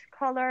white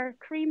color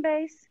cream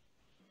base.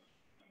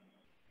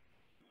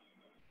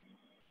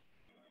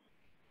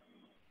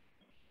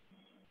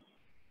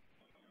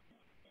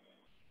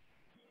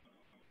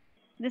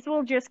 This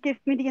will just give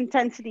me the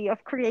intensity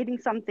of creating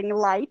something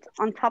light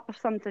on top of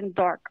something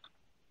dark.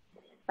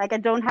 Like I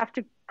don't have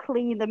to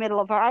clean the middle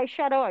of our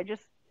eyeshadow. I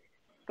just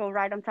go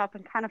right on top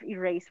and kind of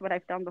erase what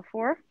I've done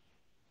before.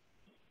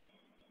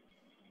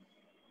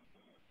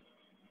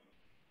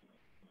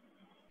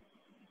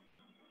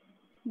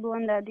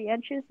 Blend out the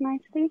edges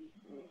nicely.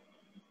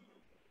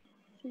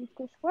 See if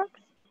this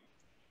works.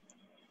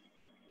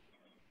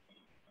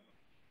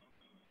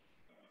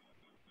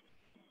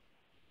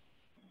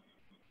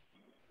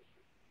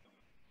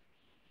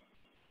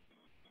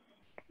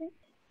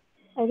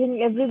 I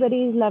think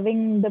everybody is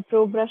loving the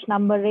Pro Brush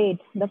number 8,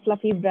 the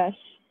fluffy brush.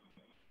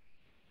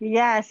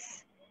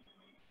 Yes.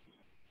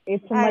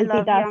 It's a I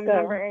love Yum multitasker.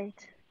 number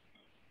 8.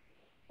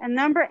 And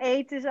number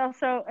 8 is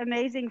also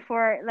amazing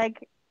for,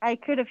 like, I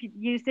could have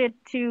used it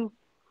to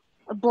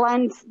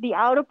blend the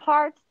outer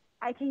part.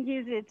 I can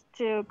use it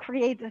to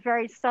create a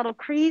very subtle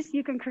crease.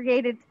 You can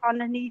create it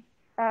underneath,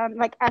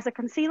 like as a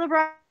concealer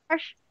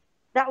brush.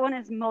 That one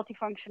is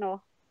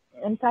multifunctional.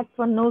 In fact,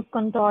 for nose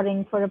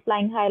contouring, for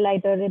applying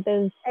highlighter, it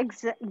is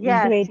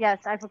Yes, great.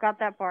 yes, I forgot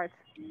that part.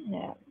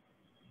 Yeah.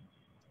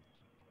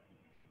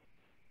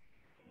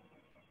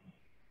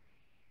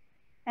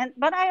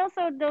 But I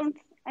also don't.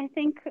 I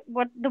think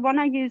what the one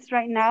I use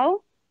right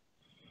now.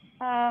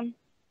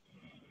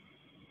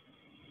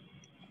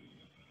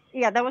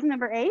 Yeah, that was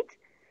number 8.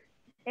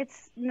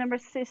 It's number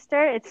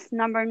sister. It's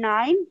number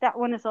 9. That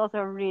one is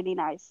also really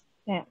nice.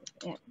 Yeah,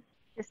 yeah.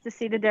 Just to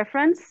see the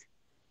difference.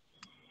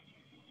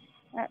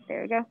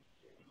 There we go.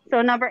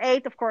 So number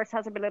 8, of course,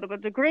 has a little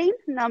bit of green.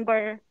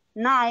 Number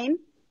 9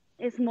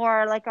 is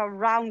more like a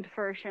round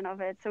version of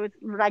it. So it's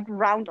like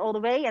round all the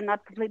way and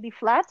not completely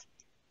flat.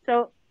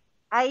 So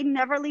I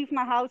never leave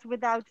my house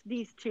without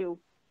these two.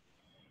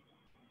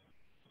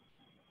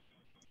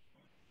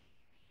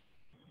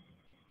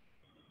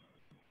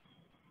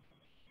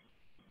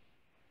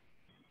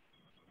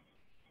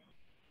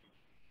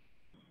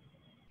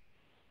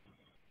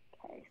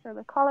 Okay, so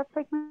the color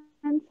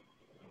pigment,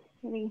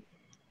 really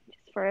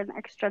just for an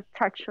extra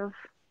touch of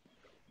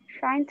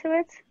shine to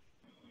it.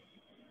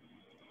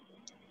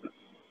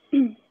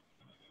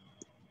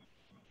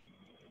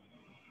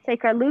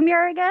 Take our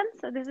Lumiere again.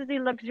 So this is the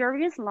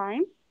Luxurious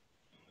Lime.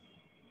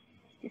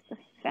 Just a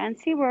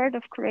fancy word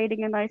of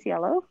creating a nice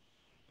yellow.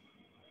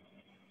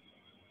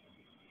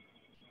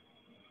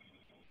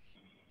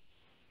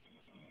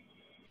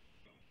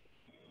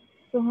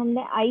 तो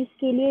हमने eyes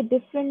के लिए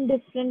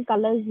different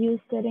colours use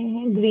करे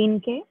हैं green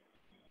के.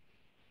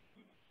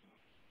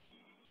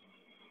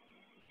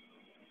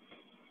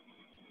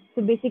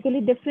 So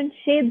basically different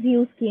shades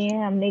use किए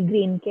हैं हमने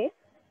ग्रीन के.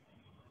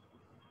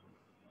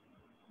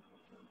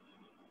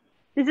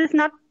 This is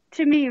not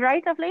to me,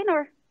 right, Afleen,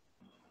 or?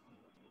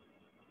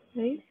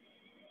 Right?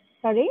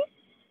 Sorry?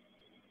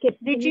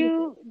 Did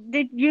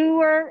you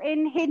were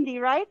in Hindi,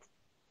 right?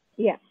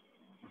 Yeah.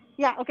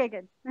 Yeah, okay,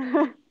 good.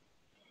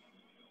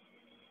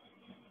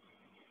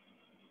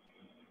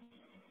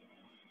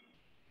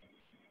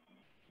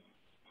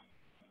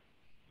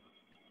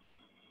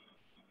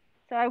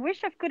 So I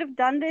wish I could have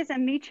done this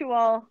and meet you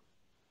all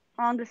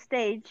on the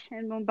stage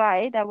in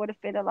Mumbai. That would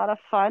have been a lot of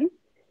fun.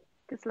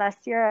 Because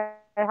last year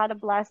I had a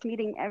blast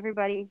meeting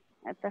everybody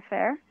at the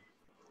fair.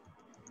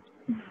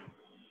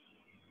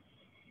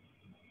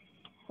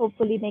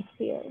 Hopefully next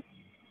year.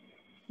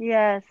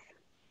 Yes.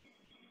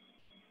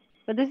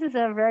 But this is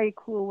a very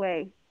cool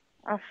way.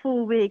 A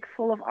full week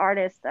full of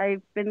artists.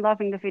 I've been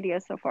loving the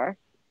videos so far.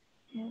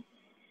 Yeah.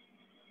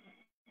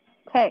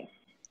 Okay.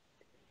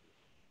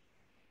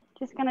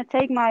 Just gonna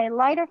take my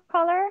lighter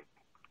color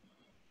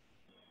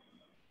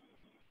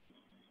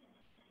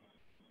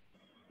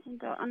and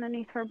go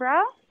underneath her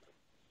brow.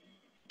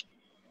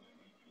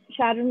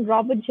 Sharon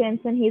Robert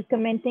Jensen, he's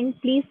commenting,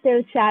 please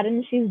tell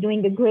Sharon she's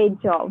doing a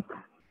great job.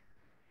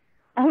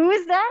 Who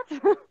is that?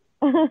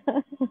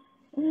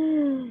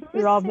 Who's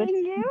Robert,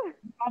 saying you?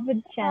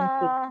 Robert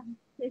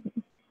Jensen.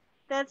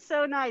 That's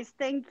so nice.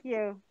 Thank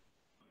you.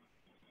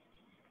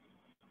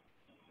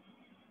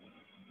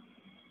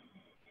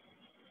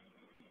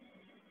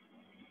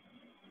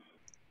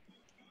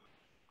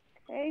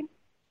 Okay.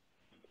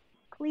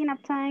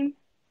 Cleanup time.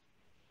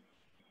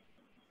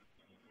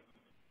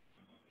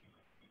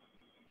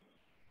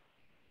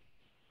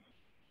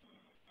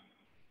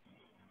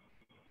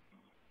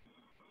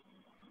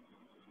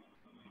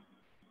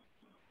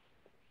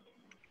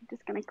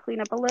 just gonna clean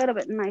up a little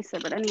bit nicer,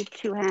 but I need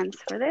 2 hands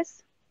for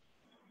this.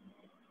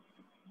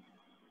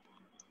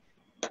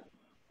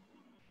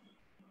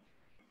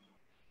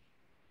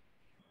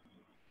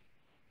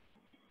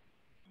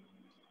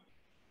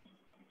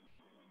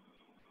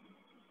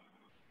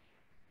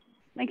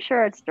 Make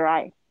sure it's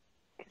dry.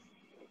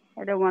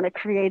 I don't want to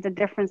create a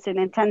difference in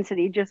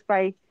intensity just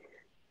by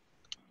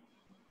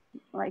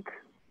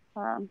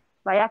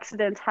by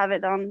accident have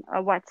it on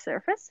a wet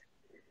surface.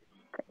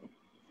 Okay,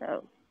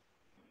 so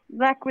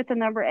black with the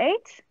number 8,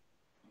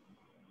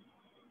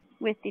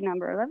 with the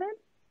number 11.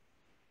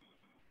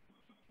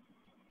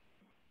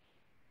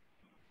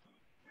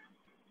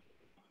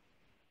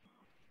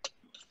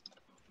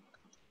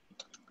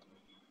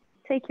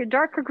 Take your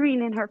darker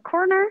green in her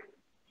corner.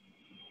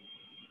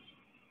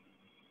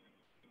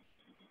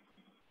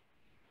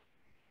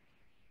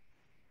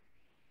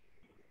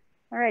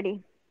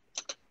 Alrighty.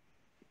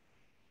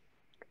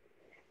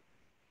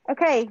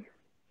 Okay.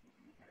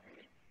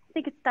 I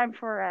think it's time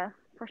for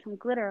some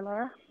glitter,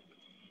 Laura.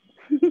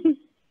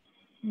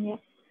 Yeah.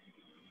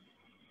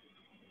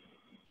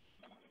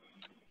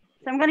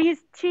 So I'm going to use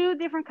 2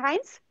 different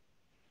kinds.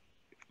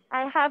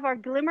 I have our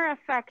glimmer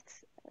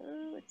effect.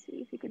 Let's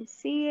see if you can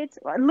see it.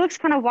 Well, it looks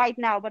kind of white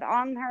now, but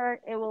on her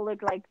it will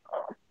look like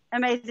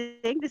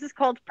amazing. This is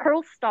called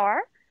Pearl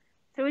Star.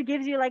 So it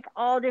gives you like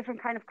all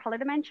different kind of color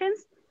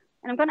dimensions.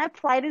 And I'm going to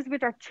apply this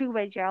with our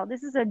 2-way gel.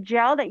 This is a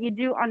gel that you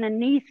do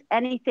underneath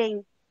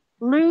anything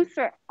loose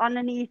or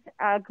underneath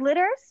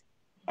glitters.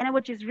 And it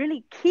will just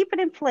really keep it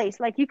in place.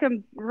 Like you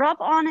can rub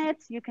on it,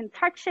 you can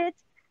touch it.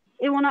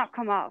 It will not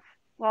come off.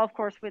 Well, of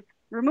course, with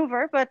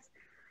remover, but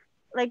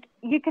like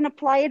you can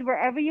apply it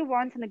wherever you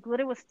want and the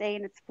glitter will stay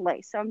in its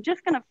place. So I'm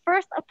just going to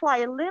first apply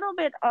a little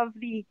bit of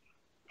the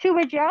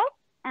 2-way gel,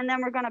 and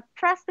then we're going to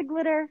press the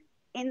glitter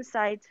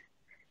inside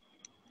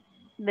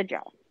the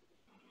gel.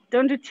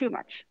 Don't do too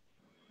much.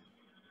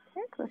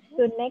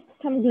 तो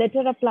next हम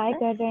glitter apply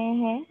कर रहे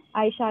हैं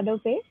eye shadow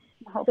पे.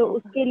 तो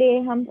उसके लिए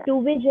हम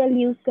 2-वे जेल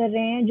यूज कर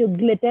रहे हैं जो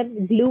ग्लिटर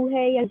ग्लू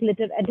है या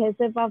ग्लिटर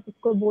एडहेसिव आप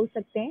उसको बोल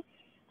सकते हैं.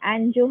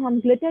 एंड जो हम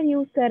ग्लिटर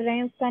यूज कर रहे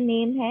हैं उसका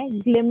नेम है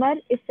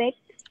glimmer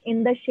effect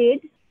in the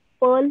shade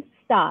Perl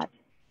star.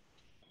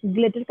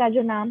 Glitter का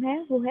जो नाम है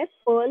वो है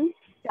Perl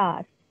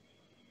star.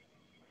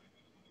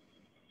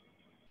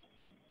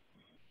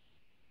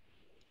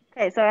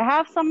 Okay, so I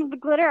have some of the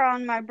glitter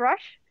on my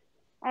brush.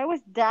 I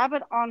always dab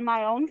it on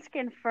my own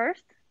skin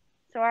first.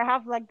 So I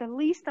have like the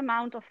least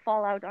amount of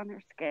fallout on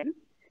her skin.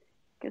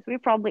 Because we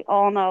probably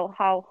all know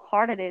how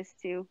hard it is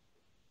to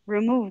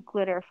remove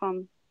glitter from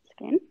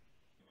skin.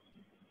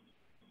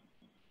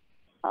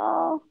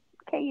 Oh,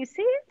 can you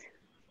see it?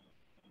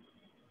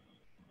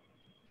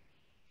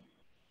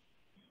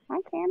 I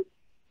can.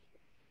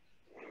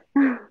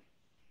 You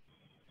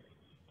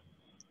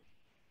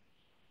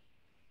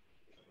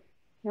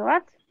know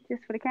what?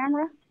 Just for the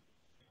camera,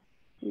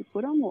 we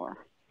put on more.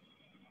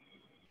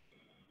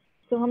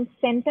 तो हम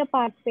centre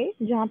part पे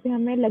जहाँ पे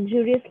हमने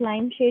luxurious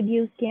lime shade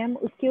use किया हम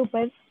उसके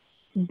ऊपर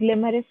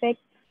glimmer effect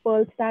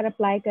Perl star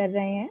apply कर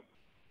रहे हैं.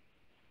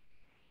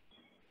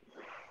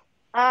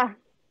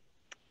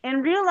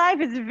 In real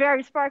life, it's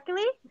very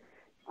sparkly.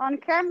 On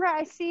camera,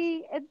 I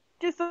see it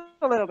just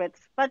a little bit,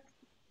 but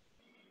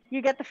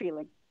you get the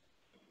feeling.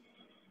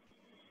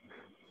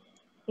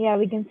 Yeah,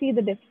 we can see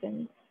the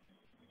difference.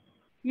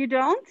 You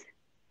don't?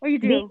 Or you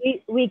do?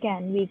 We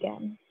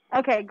can.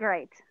 Okay,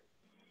 great.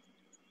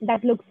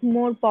 That looks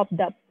more popped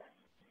up.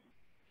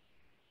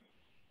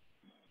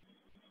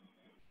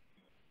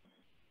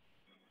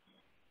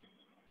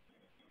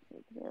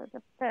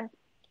 The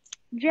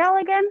gel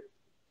again.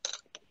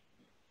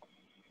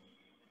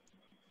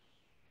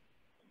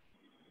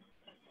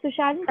 So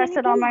Sharon, press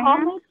it on my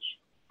hand.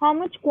 How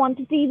much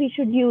quantity we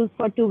should use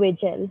for 2-way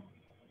gel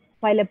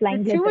while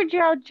applying the glitter? 2-way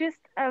gel, just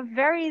a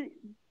very,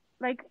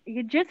 like,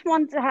 you just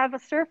want to have a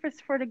surface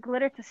for the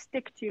glitter to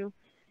stick to.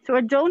 So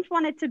I don't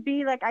want it to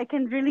be like, I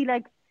can really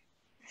like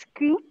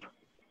scoop.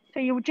 So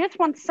you just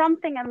want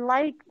something,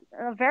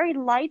 a very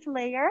light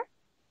layer,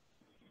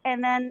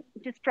 and then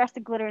just press the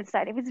glitter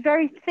inside. If it's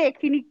very thick,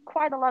 you need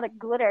quite a lot of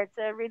glitter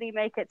to really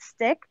make it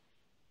stick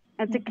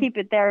and to keep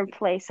it there in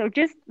place. So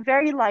just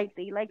very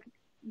lightly, like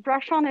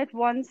brush on it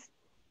once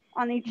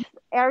on each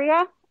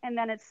area, and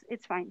then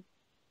it's fine.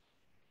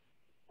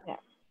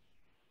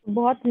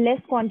 बहुत less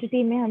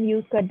quantity में हम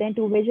use करते हैं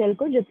 two way jail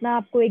को, जितना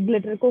आपको एक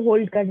glitter को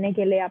होल्ड करने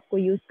के लिए आपको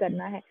यूज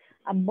करना है.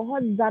 आप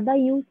बहुत ज्यादा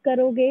यूज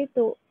करोगे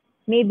तो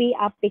मे बी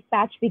आप एक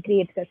पैच भी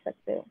क्रिएट कर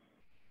सकते हो.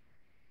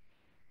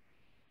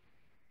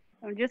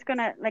 I'm just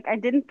gonna, like, I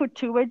didn't put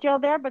 2-way gel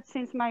there, but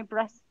since my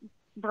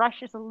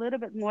brush is a little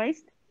bit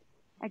moist,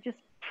 I just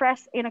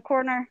press in a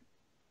corner.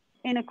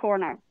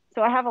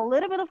 So I have a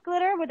little bit of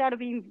glitter without it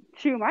being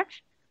too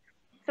much.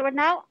 So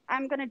now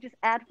I'm gonna just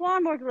add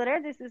one more glitter.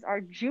 This is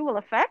our Jewel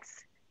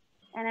Effects.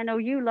 And I know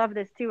you love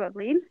this too,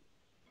 Adeline.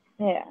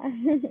 Yeah,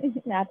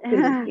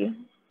 absolutely.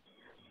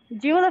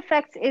 Jewel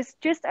Effects is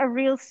just a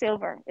real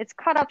silver. It's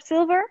cut up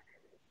silver.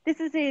 This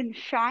is in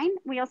Shine.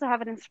 We also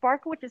have it in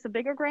Sparkle, which is a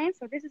bigger grain.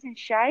 So this is in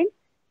Shine.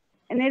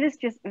 And it is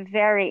just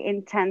very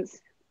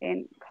intense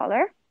in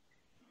color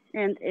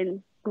and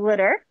in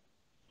glitter.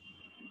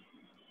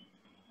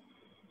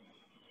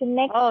 So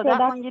next Oh, that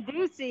product, one you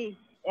do see.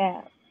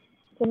 yeah.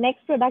 तो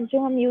next product जो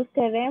हम use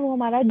कर रहे हैं वो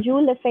हमारा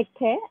joule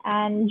effect है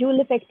and joule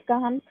effect का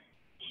हम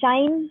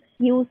शाइन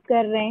यूज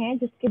कर रहे हैं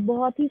जिसके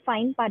बहुत ही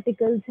फाइन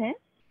पार्टिकल्स हैं.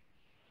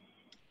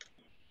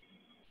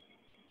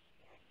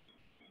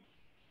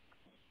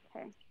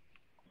 Okay.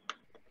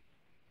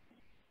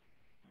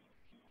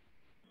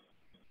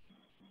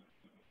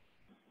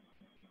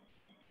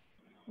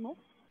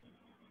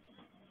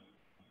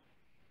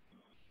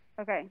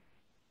 Okay.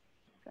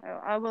 So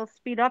I will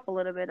speed up a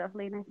little bit,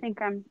 Aline. I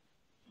think I'm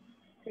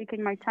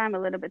taking my time a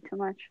little bit too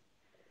much.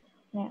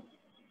 Yeah.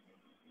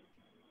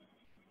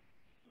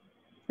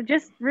 So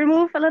just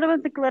remove a little bit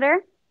of the glitter.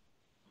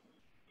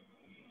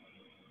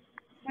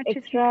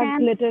 Extra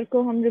glitter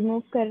को हम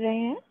remove कर रहे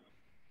हैं.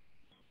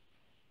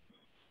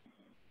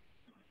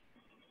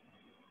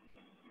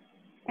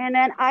 And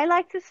then I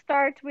like to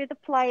start with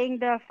applying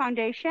the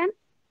foundation.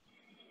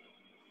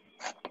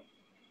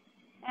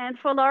 And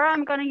for Laura,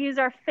 I'm going to use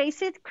our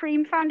Face It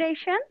Cream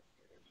Foundation.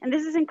 And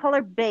this is in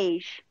color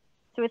beige.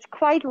 So it's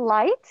quite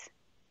light.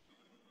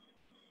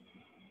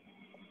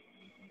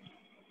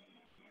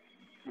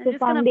 So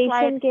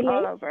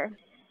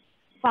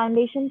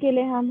foundation के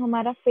लिए हम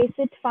हमारा face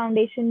it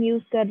foundation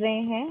use कर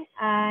रहे हैं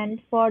and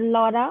for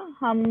Laura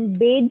हम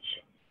beige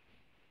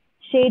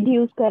shade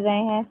use कर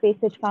रहे हैं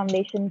फेस इट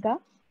फाउंडेशन का.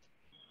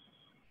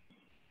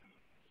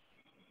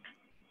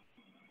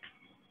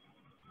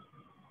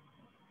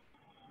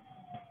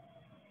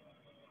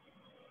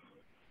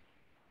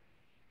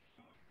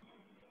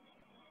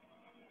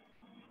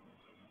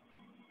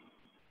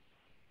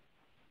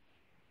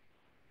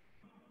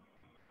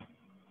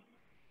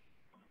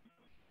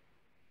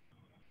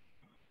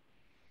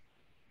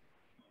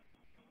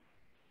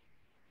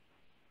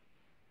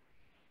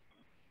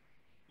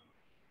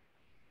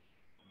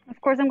 Of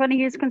course, I'm going to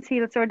use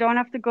concealer, so I don't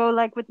have to go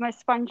like with my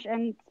sponge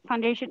and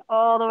foundation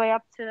all the way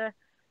up to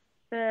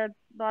the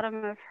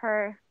bottom of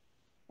her,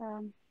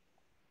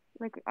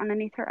 like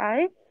underneath her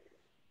eye.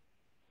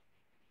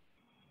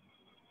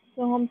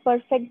 तो हम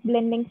perfect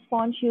blending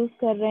sponge use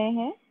कर रहे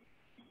हैं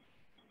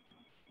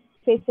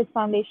face it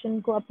foundation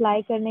को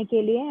apply करने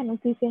के लिए and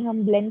उसी से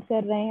हम ब्लेंड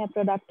कर रहे हैं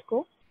प्रोडक्ट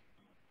को.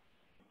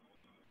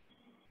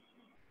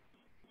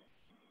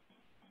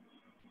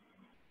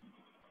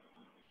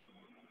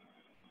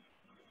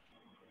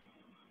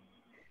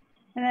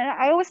 And then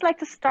I always like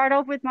to start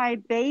off with my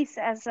base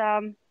as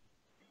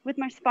with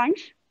my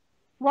sponge.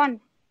 One,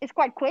 it's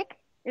quite quick,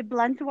 it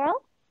blends well,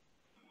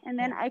 and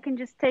then I can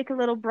just take a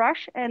little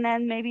brush and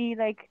then maybe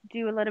like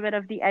do a little bit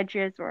of the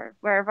edges or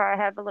wherever I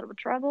have a little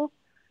bit trouble.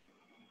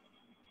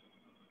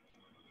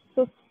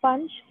 तो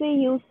sponge से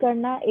use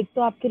करना एक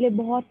तो आपके लिए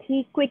बहुत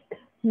ही quick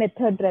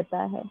method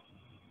रहता है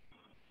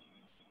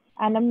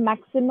एंड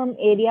मैक्सिमम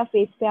एरिया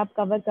फेस पे आप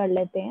कवर कर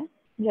लेते हैं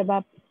जब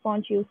आप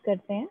स्पंज यूज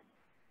करते हैं.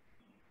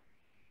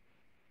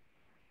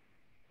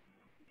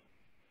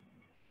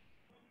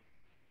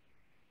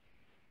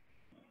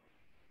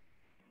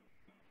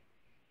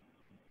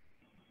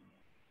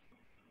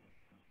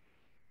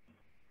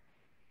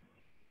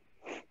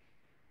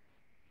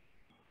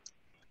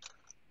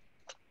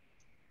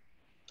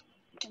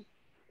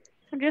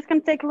 I'm just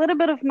going to take a little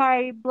bit of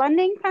my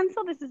blending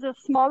pencil. This is a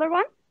smaller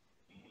one.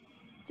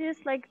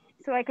 Just like,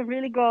 so I can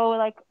really go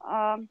like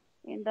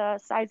in the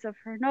sides of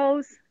her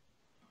nose,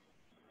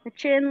 the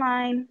chin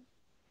line,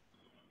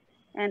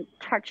 and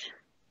touch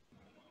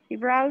the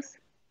brows.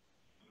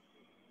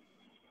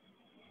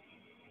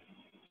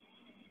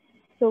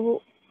 तो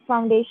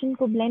foundation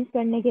को blend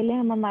करने के लिए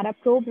हम हमारा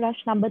pro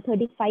brush number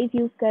 35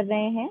 use कर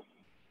रहे हैं.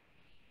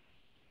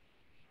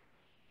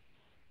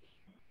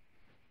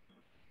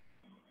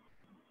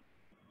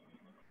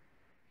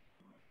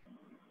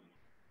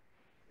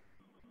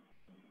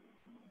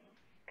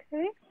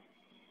 Okay.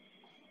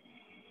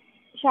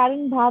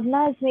 Sharon,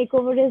 Bhavna's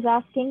makeover is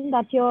asking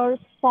that your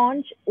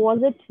sponge,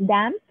 was it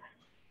damp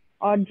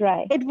or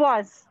dry? It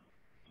was.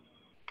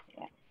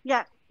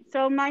 Yeah.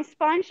 So my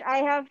sponge, I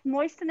have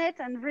moistened it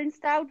and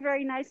rinsed out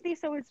very nicely.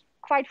 So it's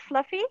quite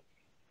fluffy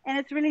and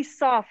it's really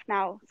soft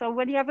now. So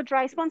when you have a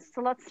dry sponge, it's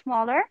a lot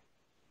smaller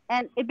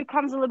and it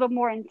becomes a little bit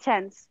more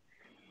intense.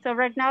 So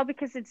right now,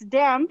 because it's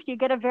damp, you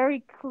get a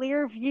very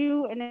clear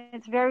view and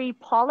it's very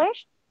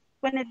polished.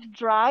 When it's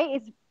dry,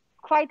 it's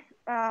quite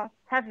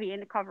heavy in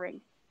the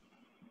covering.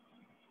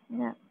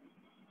 Yeah.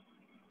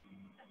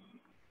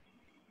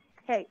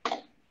 Okay.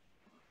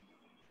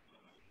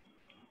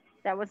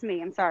 That was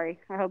me. I'm sorry.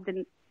 I hope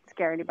didn't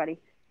scare anybody.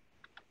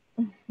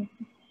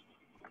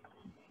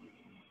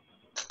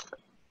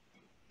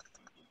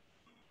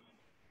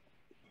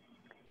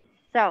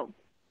 So,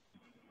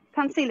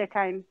 concealer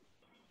time.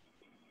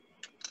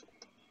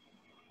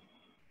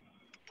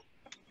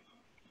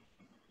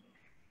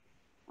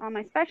 On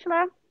my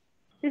spatula,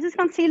 this is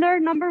concealer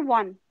number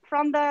 1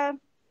 from the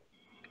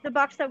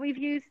box that we've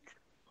used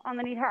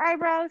underneath her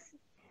eyebrows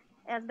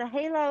as the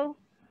halo.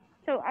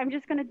 So I'm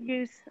just going to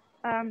use,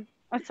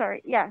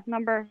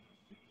 number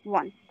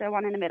 1, the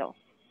one in the middle.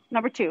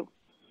 Number 2.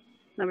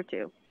 Number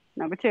two.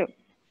 Number two.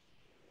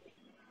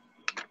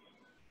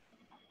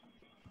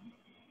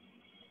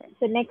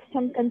 So next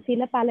हम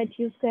concealer palette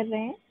use कर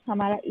रहे हैं,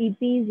 हमारा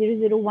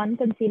EP001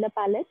 concealer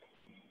palette,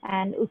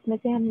 and उसमें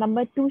से हम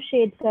number 2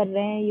 shade कर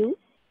रहे हैं use.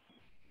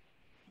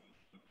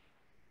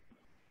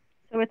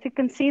 So with the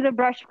concealer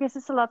brush, because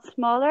it's a lot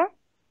smaller,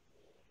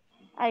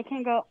 I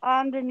can go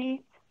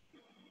underneath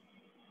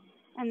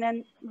and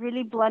then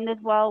really blend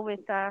it well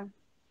with her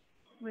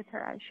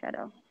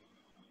eyeshadow.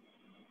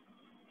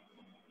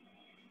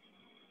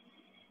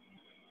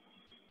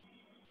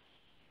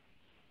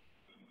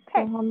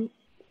 तो हम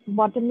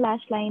बॉटम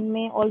लैश लाइन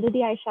में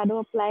already eye shadow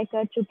apply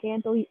कर चुके हैं,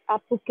 तो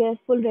आपको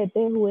careful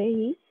रहते हुए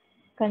ही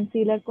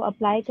कंसीलर को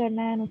अप्लाई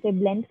करना है और उसे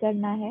ब्लेंड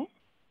करना है.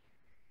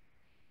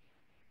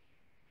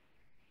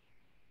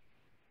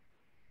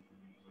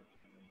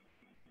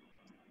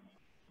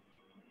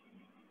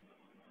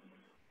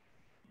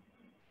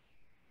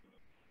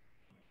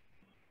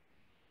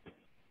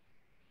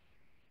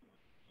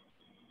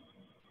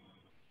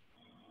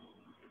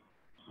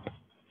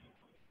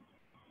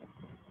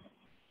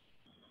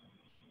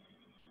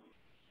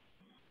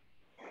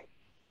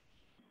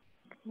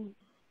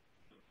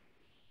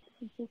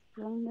 Just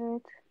blend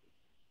it.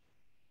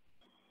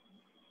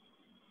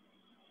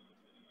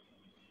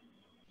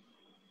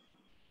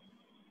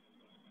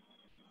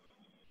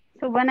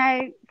 So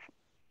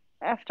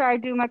after I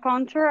do my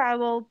contour, I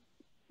will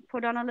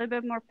put on a little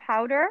bit more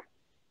powder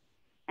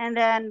and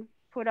then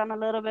put on a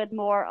little bit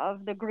more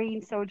of the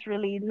green, so it's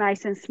really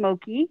nice and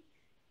smoky.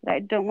 I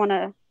don't want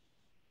to,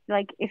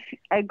 like, if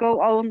I go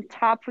on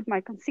top with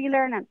my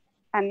concealer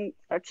and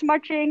start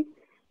smudging,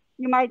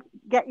 you might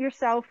get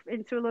yourself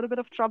into a little bit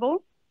of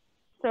trouble.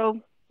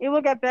 So it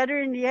will get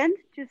better in the end.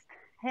 Just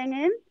hang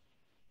in,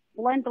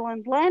 blend,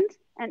 blend, blend,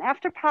 and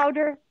after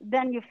powder,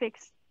 then you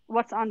fix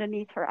what's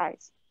underneath her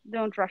eyes.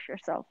 Don't rush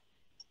yourself.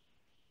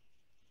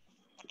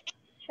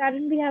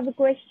 Sharon, we have a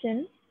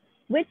question.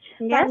 Which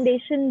Yes?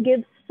 foundation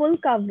gives full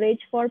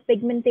coverage for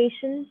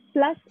pigmentation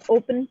plus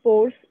open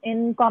pores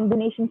in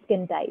combination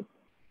skin type?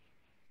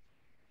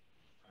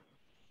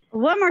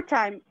 One more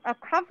time. A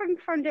covering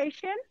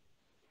foundation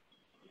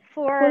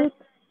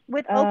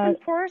with open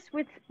pores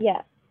with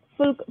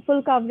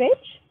full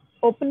coverage,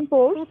 open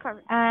pores, full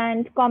coverage,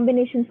 and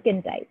combination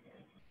skin type.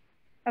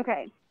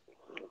 Okay.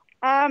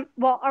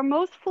 Well, our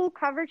most full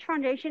coverage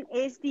foundation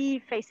is the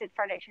Face It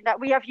foundation that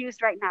we have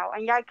used right now.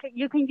 And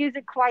you can use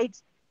it quite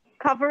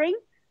covering.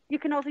 You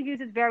can also use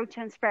it very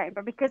transparent,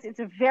 but because it's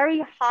a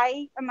very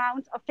high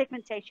amount of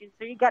pigmentation,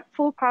 so you get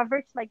full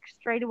coverage like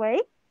straight away.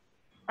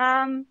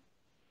 The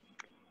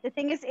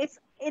thing is,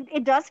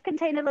 it does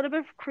contain a little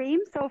bit of cream.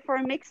 So for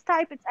a mixed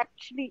type,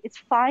 it's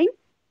fine.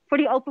 For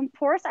the open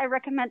pores, I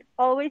recommend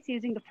always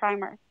using the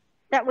primer.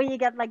 That way you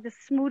get like the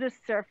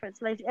smoothest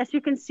surface. Like, as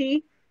you can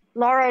see,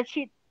 Laura,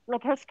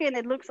 like her skin,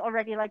 it looks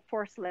already like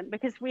porcelain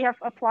because we have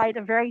applied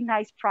a very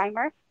nice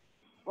primer.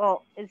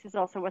 Well, this is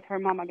also what her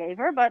mama gave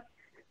her, but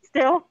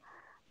still,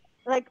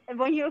 like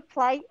when you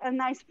apply a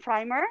nice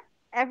primer,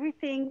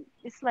 everything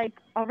is like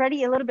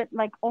already a little bit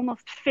like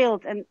almost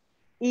filled and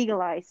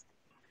eagle-eyed.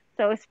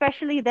 So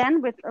especially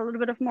then with a little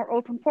bit of more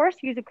open pores,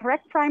 use a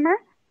correct primer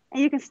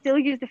and you can still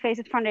use the Face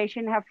It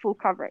foundation and have full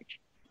coverage.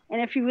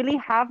 And if you really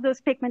have those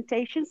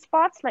pigmentation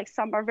spots, like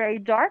some are very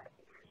dark,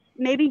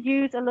 maybe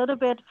use a little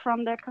bit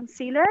from the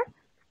concealer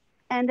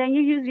and then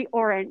you use the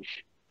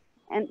orange.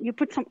 And you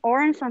put some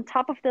orange on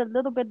top of the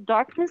little bit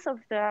darkness of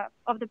the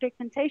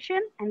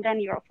pigmentation, and then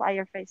you apply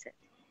your Face It.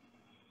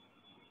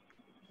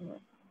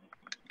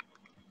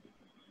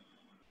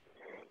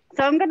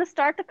 So I'm going to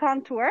start the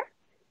contour.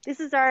 This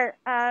is our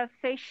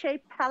face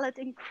shape palette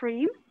in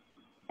cream,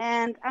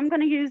 and I'm going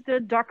to use the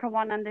darker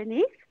one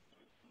underneath.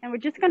 And we're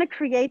just going to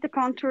create the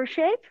contour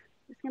shape.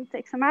 Just going to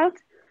take some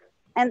out.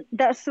 And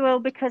that's well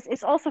because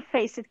it's also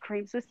Face It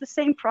cream. So it's the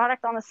same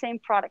product on the same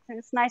product. And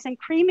it's nice and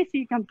creamy, so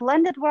you can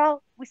blend it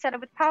well. We set it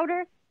with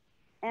powder,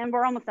 and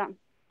we're almost done.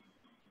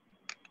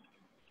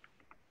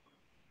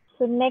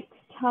 So next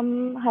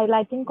हम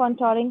highlighting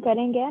contouring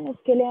करेंगे and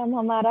इसके लिए हम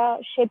हमारा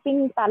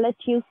shaping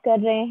palette use कर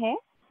रहे हैं,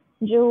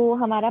 जो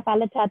हमारा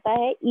palette आता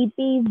है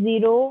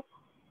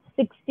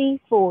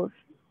EP064,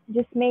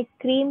 जिसमें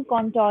cream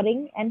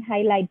contouring and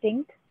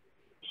highlighting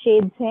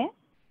shades हैं.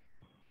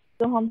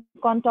 तो हम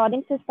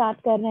contouring से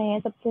start कर रहे हैं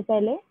सबसे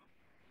पहले.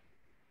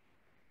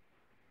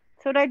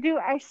 So what I do,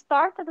 I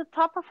start at the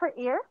top of her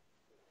ear.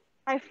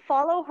 I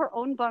follow her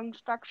own bone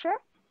structure.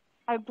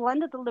 I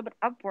blend it a little bit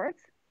upwards,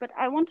 but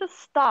I want to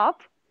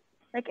stop.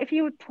 Like if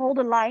you would hold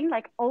a line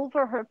like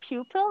over her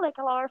pupil, like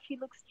allow her if you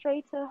look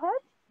straight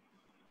ahead.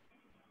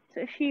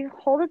 So if you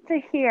hold it to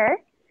here,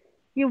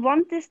 you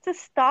want this to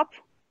stop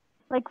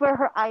like where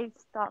her eye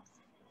stops.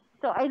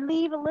 So I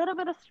leave a little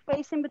bit of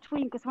space in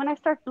between because when I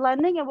start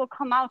blending, it will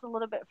come out a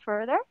little bit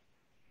further.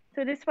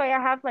 So this way I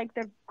have like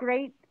the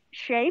great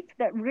shape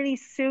that really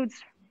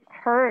suits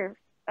her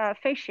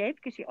face shape,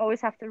 because you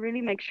always have to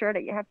really make sure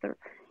that you have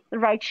the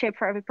right shape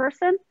for every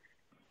person.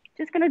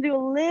 Just going to do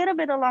a little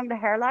bit along the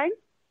hairline.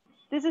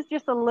 This is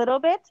just a little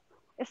bit.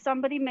 If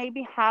somebody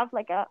maybe have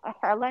like a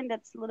hairline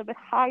that's a little bit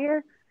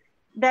higher,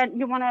 Then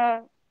you want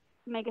to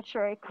make it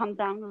sure it comes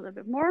down a little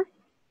bit more.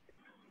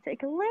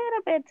 Take a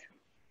little bit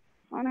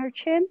on her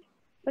chin,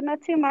 but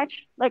not too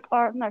much, like,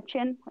 or not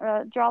chin,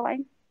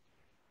 jawline.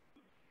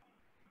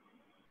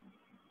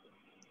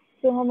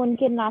 तो हम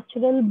उनके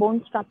natural bone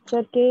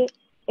structure के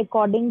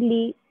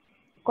accordingly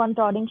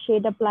contouring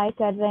shade apply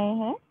कर रहे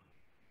हैं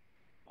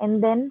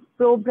and then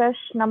pro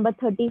brush number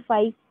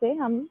 35 से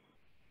हम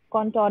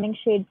contouring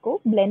shade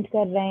को ब्लेंड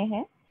कर रहे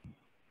हैं.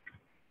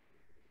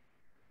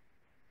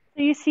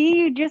 So you see,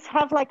 you just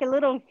have like a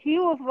little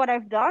hue of what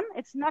I've done.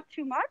 It's not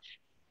too much.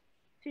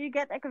 So you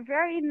get like a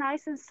very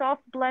nice and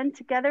soft blend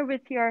together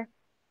with your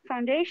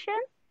foundation.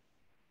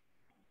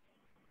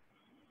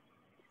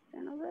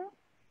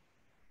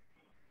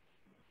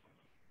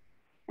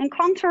 And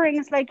contouring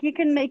is like you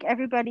can make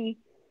everybody,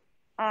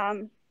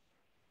 like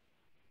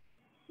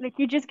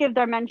you just give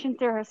dimension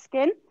to her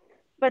skin.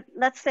 But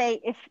let's say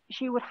if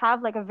she would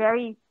have like a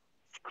very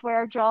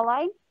square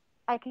jawline,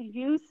 I could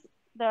use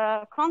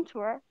the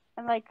contour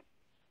and like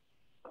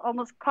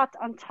almost cut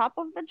on top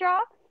of the jaw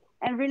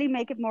and really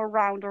make it more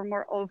round or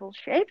more oval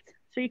shaped.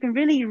 So you can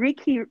really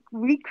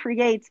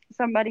recreate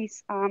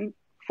somebody's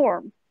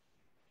form.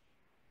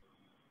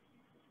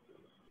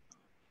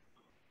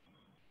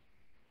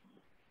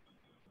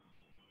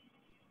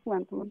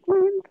 Blend, blend,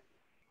 blend.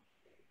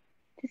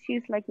 Just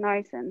use like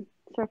nice and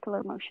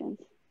circular motions.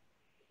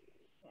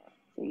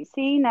 So you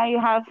see, now you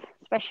have,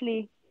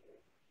 especially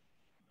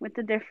with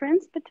the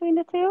difference between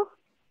the two,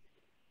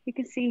 you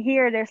can see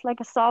here there's like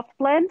a soft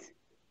blend.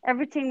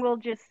 Everything will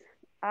just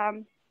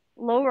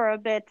lower a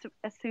bit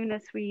as soon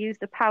as we use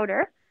the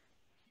powder.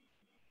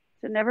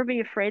 So never be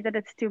afraid that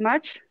it's too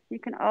much. You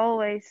can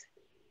always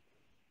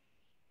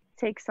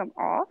take some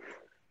off.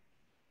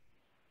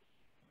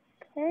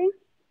 Okay,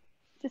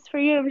 just for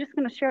you, I'm just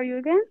going to show you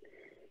again.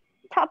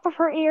 Top of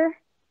her ear.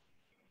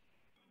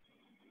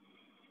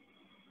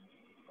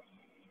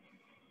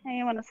 And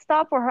you want to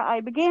stop where her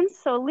eye begins.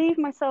 So leave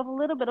myself a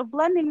little bit of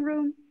blending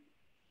room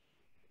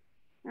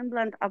and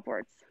blend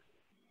upwards.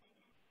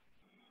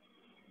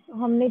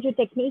 हमने जो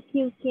technique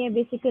use की है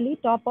basically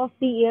top of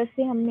the year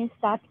से हमने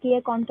start किया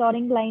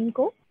contouring line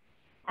को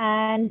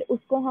and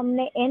उसको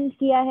हमने एंड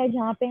किया है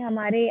जहाँ पे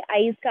हमारे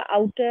आईज का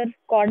आउटर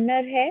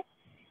कॉर्नर है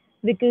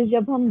बिकॉज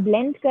जब हम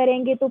ब्लेंड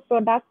करेंगे तो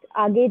प्रोडक्ट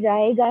आगे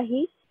जाएगा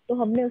ही तो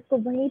हमने उसको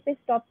वहीं पे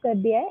स्टॉप कर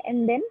दिया है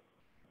एंड देन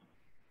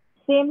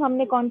सेम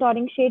हमने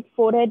कॉन्टोरिंग शेड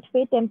फोरहेड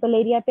पे टेम्पल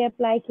एरिया पे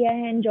अप्लाई किया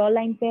है एंड जॉ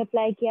लाइन पे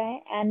अप्लाई किया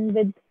है and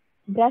with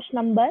brush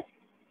number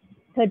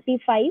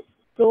 35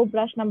 pro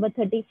brush number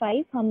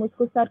 35 हम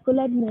उसको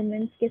सर्कुलर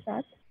मूवमेंट्स के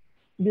साथ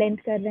ब्लेंड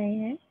कर रहे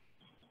हैं.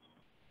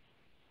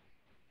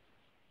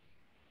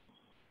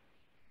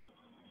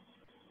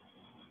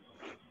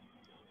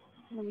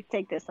 Let me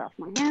take this off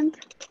my hand.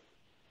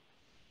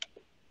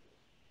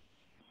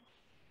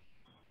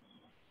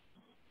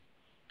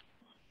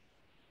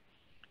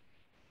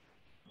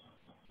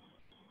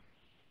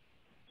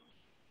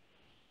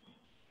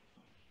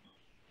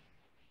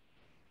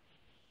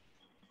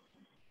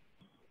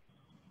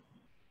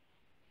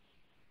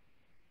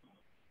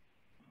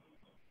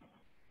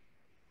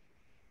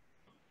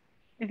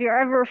 If you're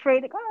ever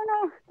afraid, like, oh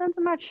no, not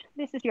so much,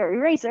 this is your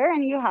eraser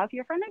and you have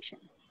your foundation.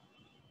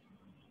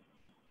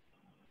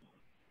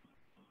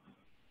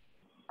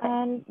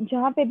 And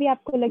जहाँ पे भी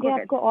आपको लगे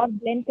आपको और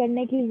ब्लेंड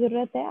करने की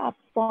जरूरत है आप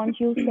स्पॉन्ज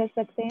यूज कर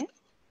सकते हैं.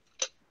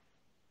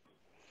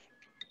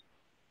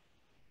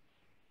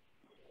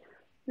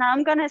 Now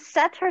I'm going to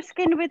set her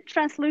skin with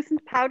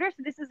translucent powder.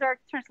 So this is our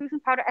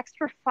translucent powder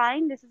extra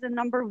fine. This is a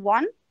number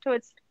 1, so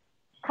it's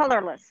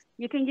colorless.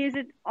 You can use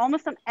it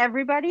almost on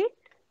everybody.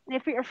 And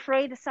if you're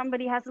afraid that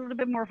somebody has a little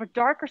bit more of a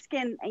darker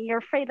skin and you're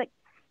afraid like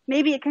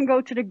maybe it can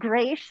go to the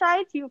grayish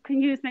side, you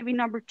can use maybe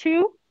number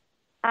 2.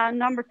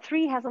 Number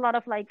 3 has a lot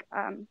of like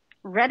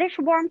reddish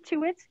warmth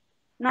to it.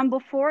 Number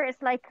 4 is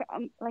like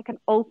an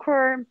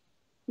ochre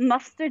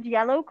mustard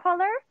yellow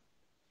color,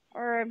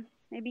 or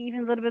maybe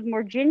even a little bit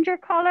more ginger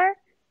color.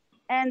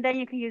 And then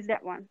you can use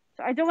that one.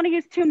 So I don't want to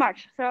use too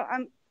much. So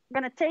I'm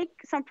going to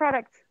take some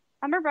product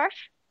on my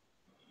brush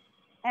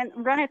and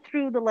run it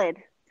through the lid.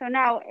 So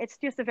now it's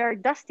just a very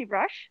dusty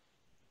brush.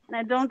 And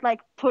I don't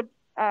like put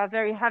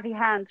very heavy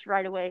hands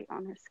right away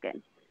on her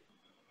skin.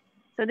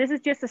 So this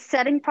is just a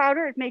setting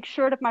powder. It makes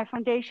sure that my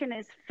foundation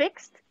is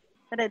fixed,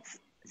 that it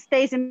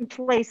stays in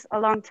place a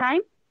long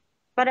time.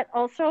 But it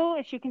also,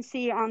 as you can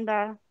see on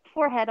the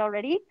forehead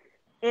already,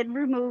 it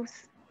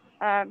removes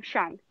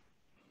shine.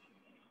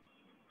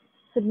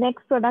 So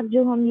next product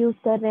जो हम use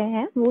कर रहे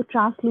हैं वो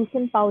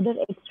translucent powder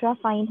extra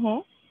fine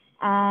है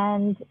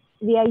and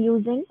we are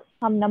using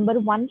हम number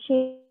 1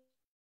 shade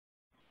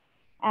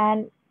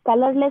and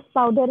colorless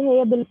powder है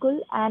ये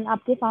बिल्कुल and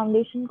आपके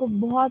foundation को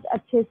बहुत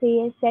अच्छे से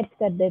ये set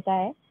कर देता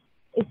है.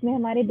 इसमें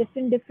हमारे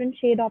different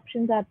shade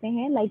options आते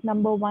हैं like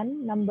number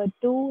 1, number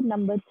 2,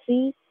 number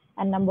 3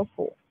 and number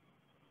 4.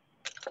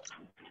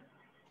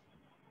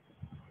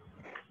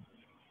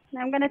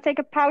 Now I'm going to take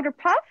a powder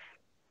puff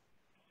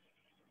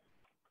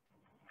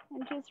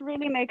and just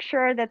really make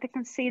sure that the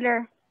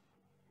concealer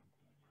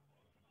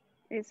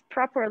is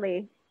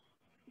properly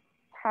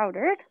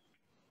powdered.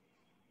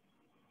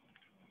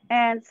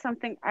 And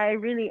something I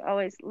really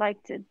always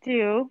like to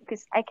do,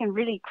 because I can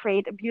really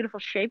create a beautiful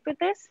shape with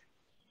this.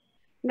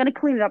 I'm going to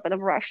clean it up with a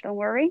brush, don't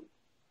worry.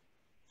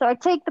 So I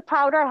take the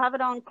powder, I have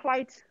it on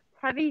quite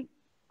heavy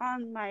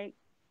on my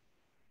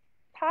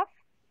puff.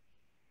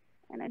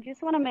 And I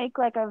just want to make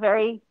like a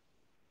very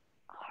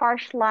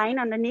harsh line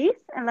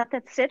underneath and let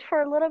that sit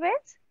for a little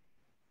bit.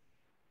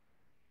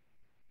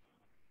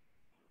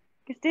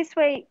 Because this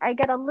way I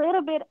get a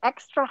little bit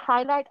extra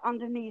highlight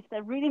underneath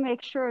that really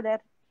makes sure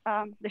that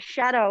the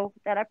shadow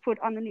that I put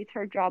underneath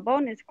her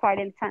jawbone is quite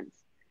intense.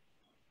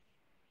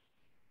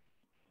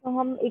 तो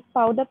हम एक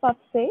powder puff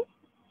से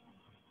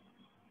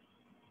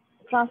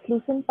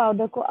translucent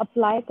powder को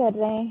apply कर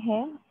रहे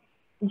हैं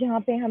जहाँ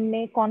पे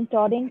हमने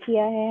कॉन्टोरिंग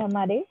किया है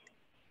हमारे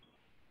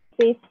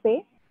फेस पे,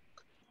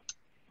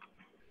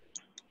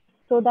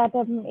 सो दैट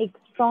हम एक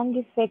स्ट्रॉन्ग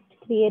इफेक्ट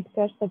क्रिएट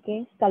कर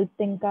सकें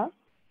स्कल्पटिंग का.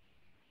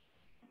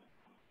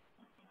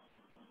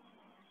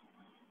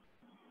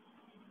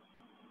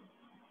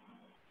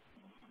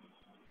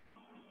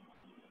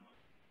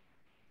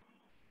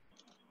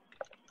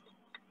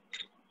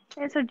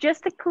 Okay, so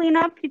just to clean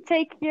up, you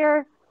take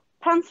your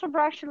pencil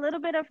brush, a little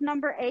bit of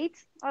number 8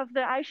 of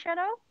the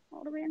eyeshadow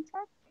all the way on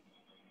top.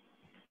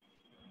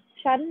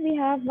 Sharon, we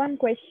have one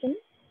question.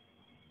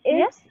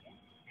 Is Yes.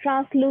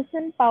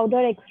 translucent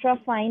powder extra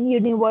fine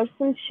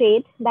universal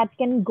shade that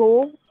can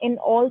go in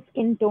all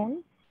skin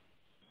tones?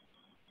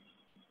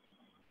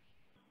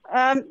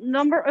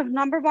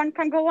 Number 1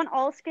 can go on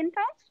all skin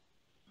tones?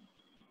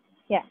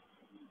 Yeah.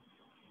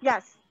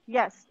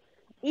 Yes.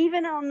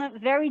 Even on a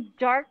very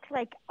dark,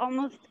 like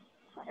almost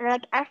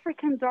like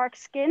African dark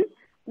skin,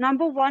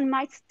 number 1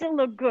 might still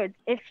look good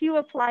if you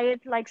apply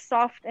it like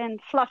soft and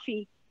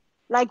fluffy,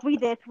 like we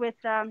did with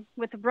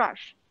the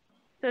brush.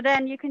 So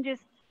then you can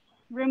just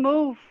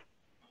remove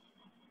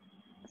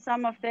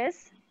some of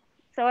this.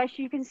 So as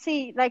you can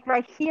see, like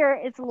right here,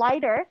 it's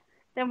lighter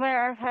than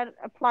where I've had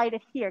applied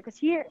it here, because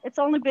here it's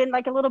only been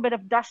like a little bit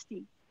of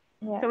dusty.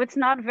 Yeah. So it's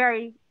not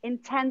very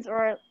intense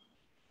or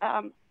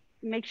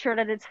make sure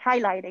that it's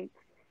highlighting.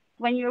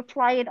 When you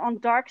apply it on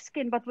dark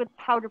skin, but with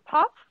powder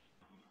puff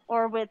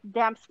or with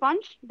damp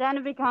sponge, then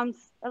it becomes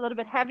a little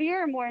bit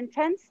heavier and more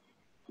intense.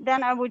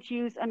 Then I would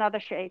use another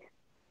shade.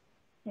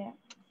 Yeah.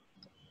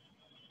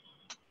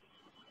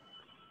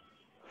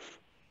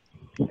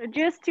 So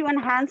just to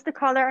enhance the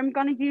color, I'm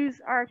going to use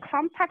our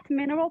compact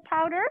mineral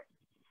powder.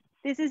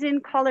 This is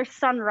in color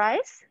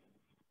Sunrise,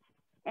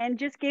 and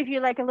just give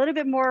you like a little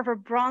bit more of a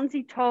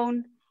bronzy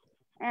tone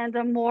and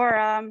a more,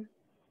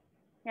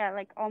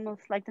 like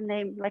almost like the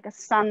name, like a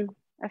sun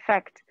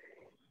effect.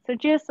 So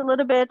just a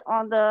little bit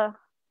on the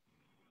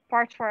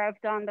parts where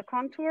I've done the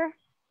contour.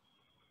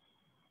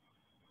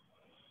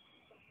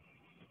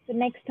 So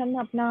next हम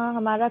अपना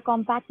हमारा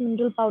compact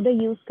mineral powder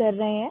use कर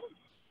रहे हैं,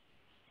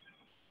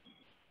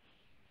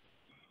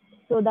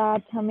 so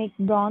that हम एक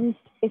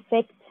bronzed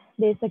effect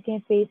दे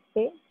सकें face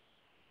पे.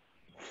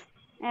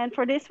 And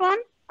for this one,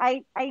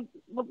 I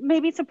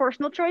maybe it's a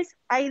personal choice.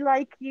 I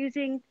like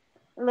using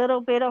a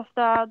little bit of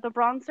the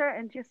bronzer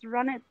and just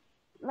run it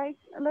like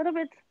a little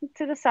bit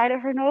to the side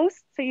of her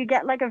nose, so you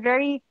get like a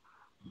very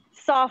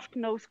soft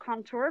nose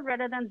contour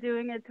rather than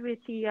doing it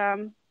with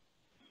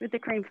the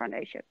cream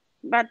foundation.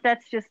 But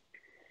that's just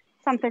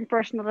something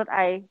personal that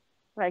I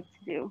like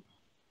to do.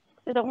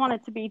 I don't want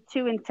it to be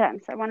too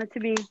intense. I want it to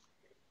be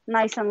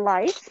nice and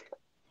light.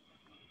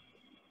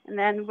 And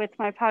then with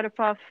my powder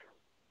puff,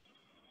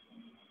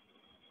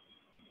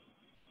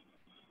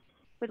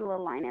 put a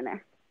little line in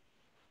there.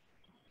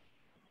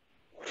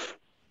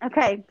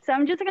 Okay, so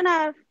I'm just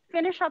gonna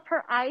finish up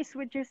her eyes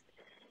with just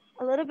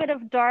a little bit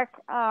of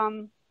dark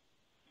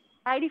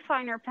eye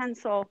definer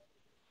pencil,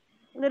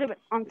 a little bit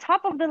on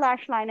top of the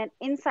lash line and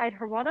inside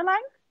her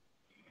waterline.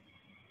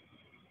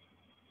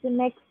 So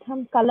next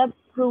हम color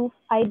proof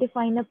eye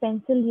definer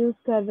pencil use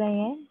कर रहे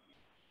हैं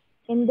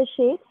in the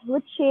shade.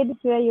 Which shade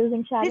you are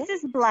using, Sharon? This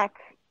is black.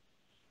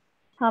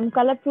 हम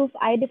color proof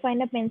eye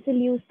definer pencil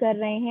use कर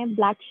रहे हैं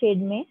black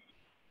shade में.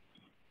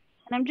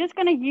 And I'm just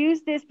gonna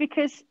use this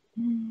because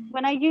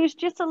when I use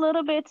just a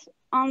little bit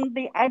on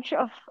the edge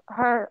of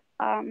her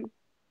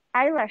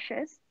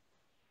eyelashes,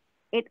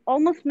 it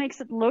almost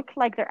makes it look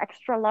like they're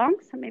extra long.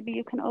 So maybe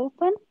you can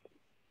open.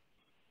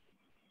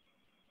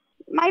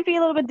 Might be a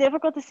little bit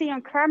difficult to see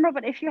on camera,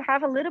 but if you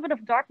have a little bit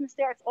of darkness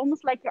there, it's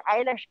almost like your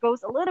eyelash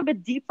goes a little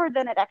bit deeper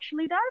than it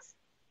actually does.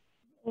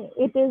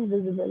 It is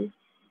visible.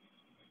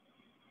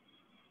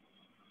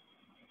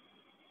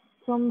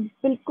 तो हम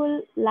बिल्कुल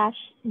लैश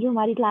जो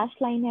हमारी lash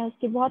line है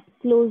उसके बहुत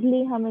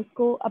closely हम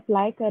इसको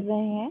अप्लाई कर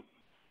रहे हैं.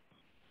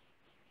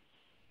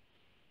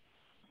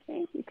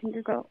 Okay, you can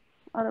just go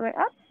all the way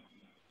up.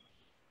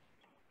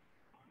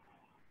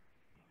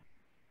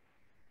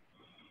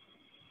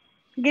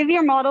 Give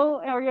your model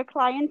or your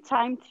client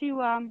time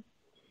to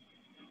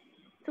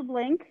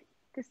blink,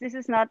 because this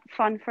is not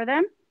fun for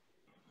them.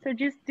 So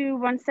just do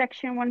one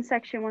section, one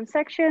section, one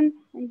section,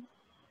 and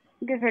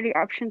give her the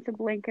option to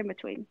blink in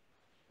between.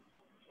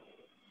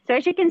 So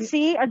as you can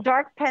see, a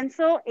dark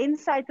pencil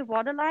inside the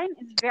waterline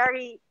is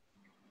very,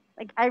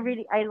 like,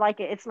 I like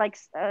it. It's like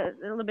a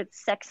little bit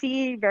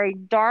sexy, very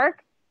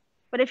dark.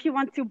 But if you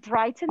want to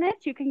brighten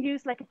it, you can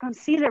use like a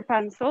concealer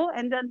pencil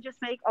and then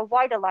just make a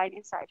wider line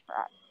inside for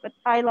that. But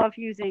I love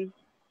using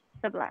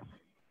the black.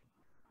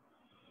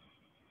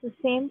 The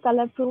same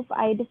color proof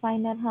eye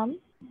definer हम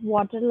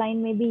water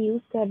line में भी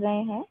use कर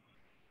रहे हैं,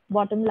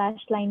 bottom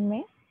lash line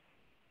में.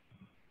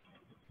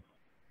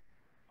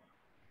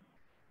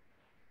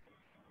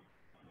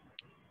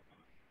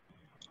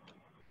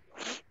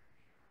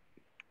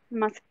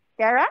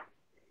 Mascara.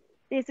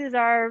 This is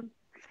our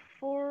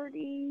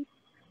 4D.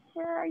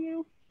 Where are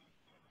you?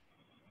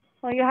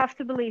 Well, you have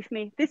to believe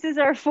me. This is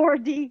our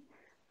 4D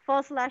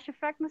false lash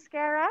effect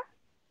mascara.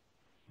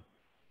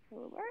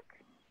 Will it work?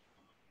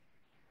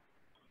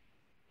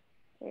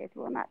 It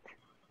will not.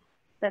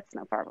 That's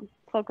no problem.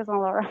 Focus on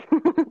Laura.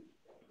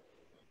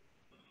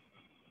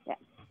 Yeah.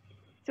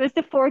 So it's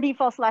the 4D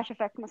false lash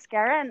effect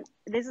mascara, and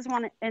this is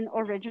one in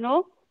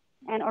original.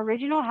 And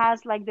original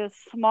has like the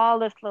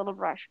smallest little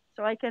brush.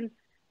 So I can,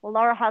 well,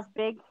 Laura has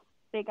big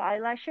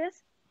eyelashes,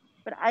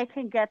 but I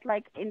can get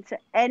like into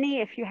any,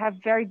 if you have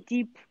very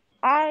deep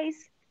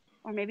eyes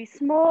or maybe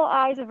small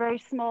eyes or very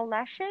small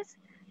lashes,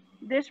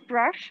 this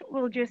brush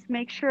will just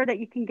make sure that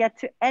you can get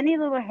to any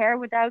little hair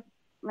without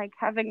like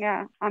having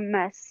a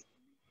mess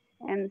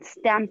and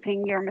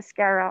stamping your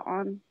mascara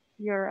on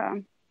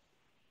your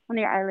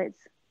eyelids.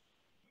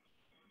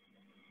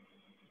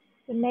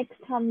 The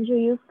next हम जो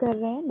use कर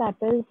रहे हैं, that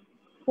is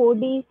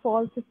 4D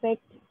false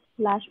effect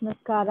lash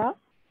mascara.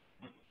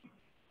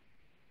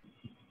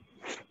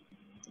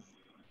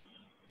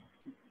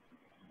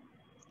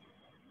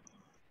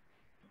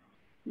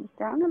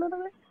 Down a little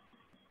bit.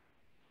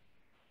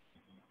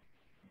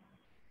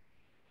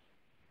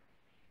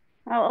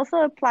 I'll also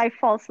apply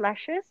false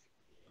lashes.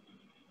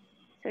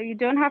 So you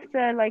don't have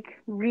to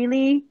like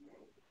really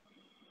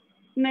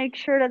make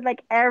sure that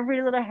like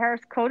every little hair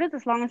is coated,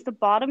 as long as the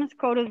bottom is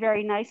coated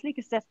very nicely,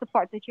 because that's the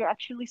part that you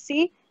actually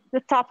see. The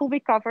top will be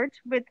covered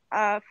with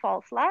a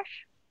false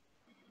lash.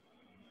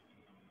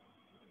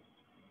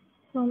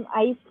 So हम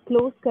eyes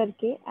close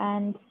करके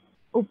and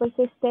ऊपर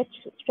से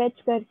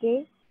stretch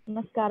करके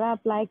mascara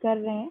apply कर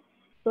रहे हैं,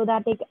 so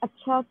that एक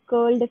अच्छा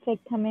curled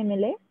effect हमें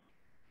मिले.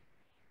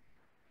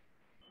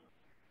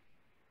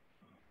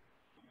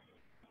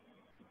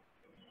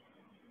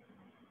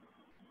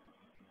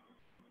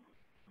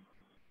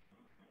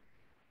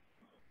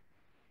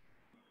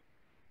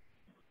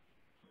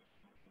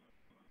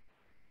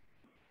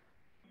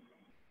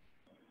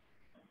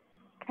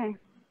 Okay.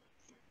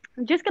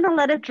 I'm just gonna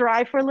let it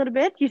dry for a little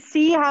bit. You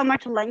see how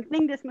much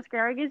lengthening this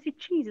mascara gives you?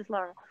 Jesus,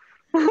 Laura.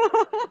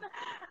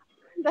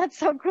 That's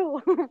so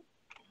cool.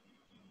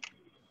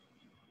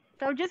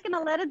 So I'm just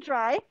gonna let it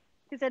dry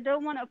because I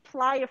don't want to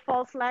apply a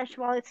false lash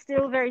while it's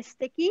still very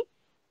sticky.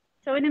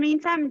 So in the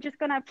meantime, I'm just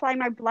gonna apply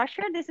my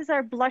blusher. This is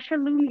our blusher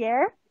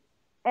Lumiere,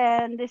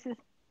 and this is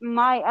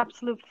my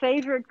absolute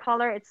favorite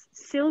color. It's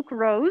Silk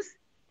Rose.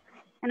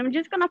 And I'm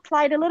just gonna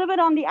apply it a little bit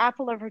on the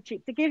apple of her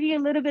cheek to give you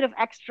a little bit of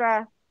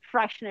extra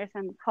freshness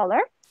and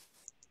color.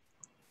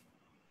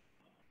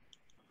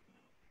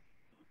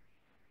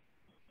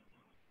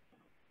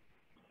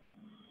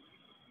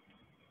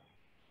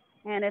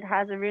 And it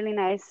has a really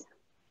nice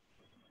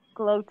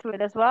glow to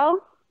it as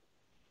well.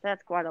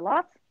 That's quite a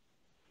lot.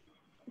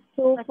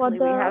 So Luckily, for the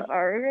we have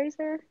our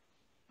eraser.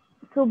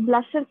 So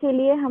blusher के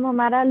लिए हम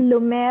हमारा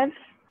Lumiere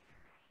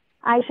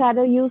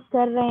eyeshadow use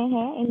कर रहे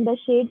हैं in the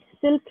shade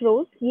Silk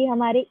Rose. ये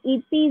हमारे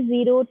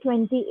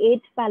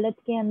EP028 palette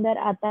के अंदर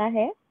आता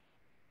है.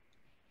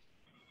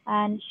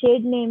 And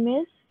shade name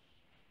is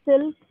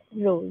Silk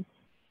Rose.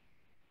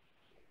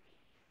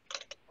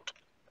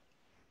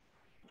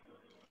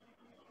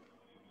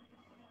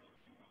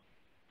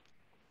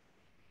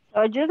 So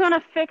I just want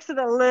to fix it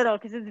a little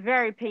because it's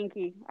very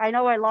pinky. I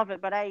know I love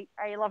it, but I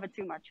love it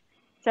too much.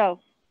 So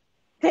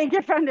take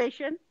your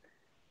foundation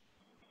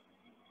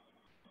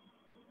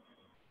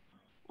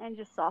and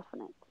just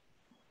soften it.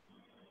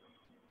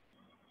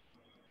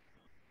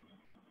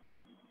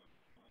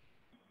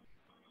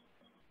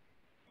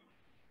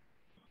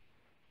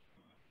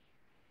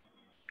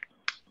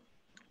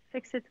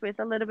 Fix it with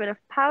a little bit of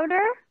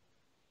powder.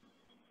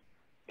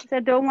 Because I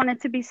don't want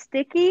it to be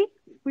sticky.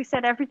 We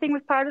set everything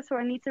with powder, so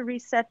I need to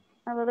reset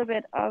a little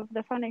bit of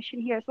the foundation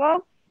here as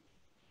well.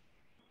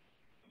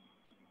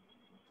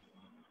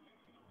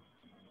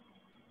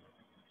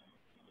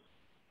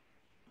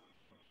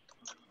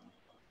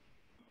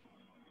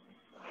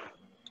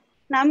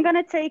 Now I'm going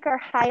to take our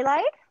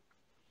highlight.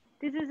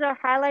 This is our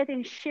highlight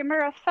in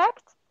shimmer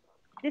effect.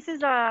 This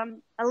is a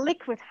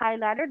liquid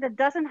highlighter that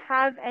doesn't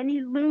have any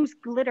loose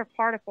glitter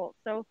particles.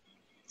 So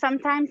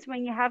sometimes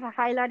when you have a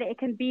highlighter, it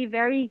can be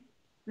very,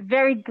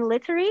 very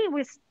glittery,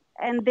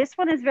 and this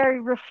one is very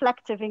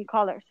reflective in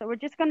color. So we're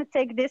just going to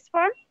take this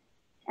one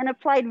and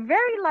apply it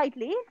very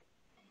lightly.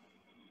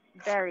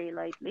 Very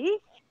lightly.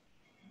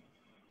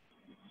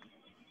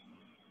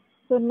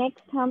 So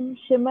next हम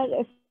shimmer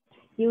effect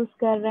use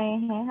कर रहे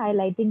हैं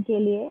highlighting के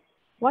लिए.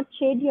 What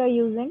shade you are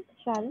using,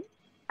 Sharon?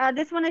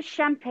 This one is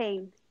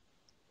champagne.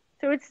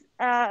 So it's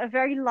a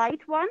very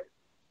light one,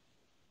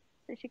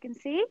 as you can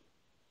see.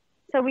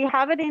 So we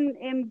have it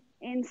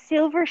in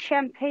silver,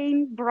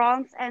 champagne,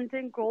 bronze, and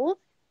in gold.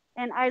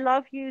 And I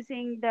love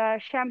using the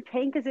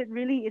champagne because it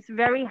really is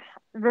very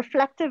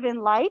reflective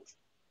in light,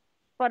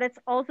 but it's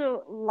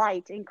also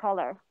light in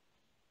color.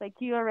 Like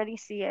you already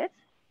see it.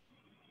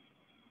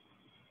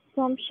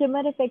 तो हम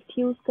shimmer effect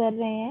use कर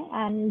रहे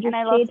हैं and जो And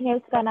I love shade है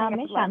उसका letting नाम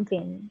है it blend.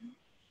 Champagne.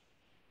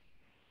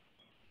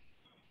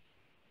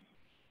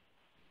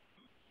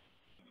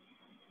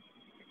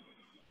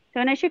 So,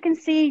 and as you can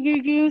see, you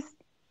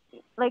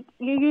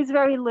use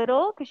very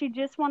little because you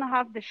just want to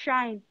have the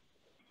shine,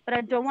 but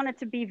I don't want it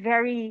to be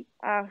very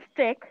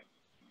thick.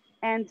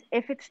 And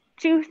if it's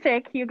too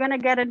thick, you're going to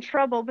get in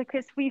trouble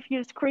because we've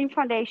used cream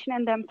foundation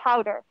and then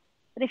powder.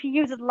 But if you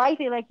use it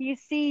lightly, like you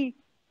see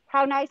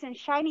how nice and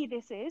shiny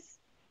this is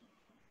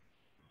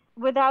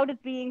without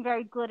it being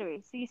very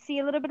glittery. So you see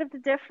a little bit of the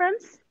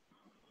difference.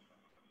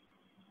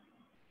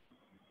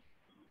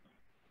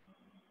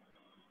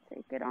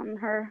 Take it on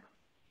her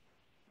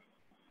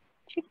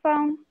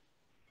cheekbone.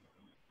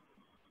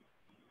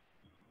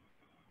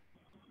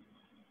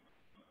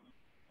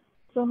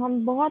 तो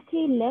हम बहुत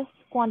ही less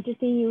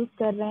quantity use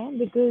कर रहे हैं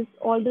because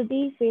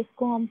already face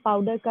को हम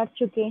powder कर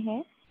चुके हैं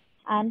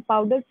एंड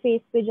पाउडर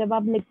फेस पे जब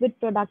आप लिक्विड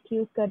प्रोडक्ट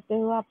यूज करते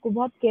हो आपको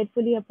बहुत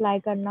केयरफुली अप्लाई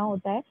करना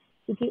होता है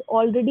क्योंकि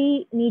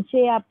ऑलरेडी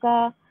नीचे आपका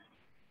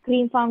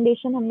क्रीम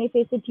फाउंडेशन हमने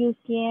फेस यूज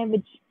किए हैं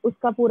विच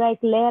उसका पूरा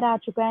एक लेयर आ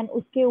चुका है एंड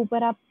उसके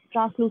ऊपर आप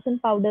ट्रांसलूसेंट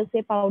पाउडर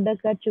से पाउडर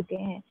कर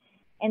चुके हैं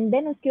एंड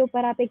देन उसके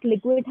ऊपर आप एक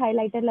लिक्विड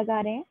हाइलाइटर लगा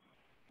रहे हैं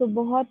तो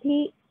बहुत ही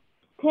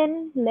थिन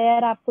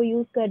लेयर आपको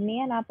यूज करनी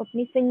है एंड आप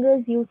अपनी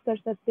फिंगर्स यूज कर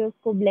सकते हो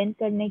उसको ब्लेंड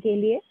करने के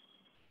लिए.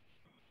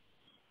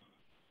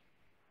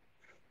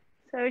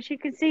 So as you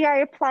can see, I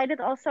applied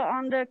it also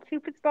on the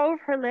cupid's bow of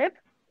her lip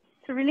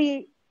to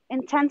really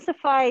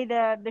intensify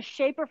the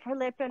shape of her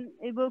lip, and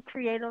it will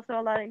create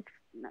also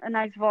a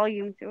nice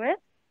volume to it.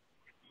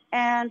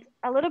 And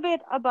a little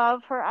bit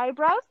above her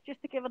eyebrows,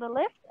 just to give it a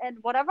lift. And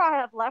whatever I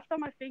have left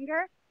on my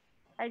finger,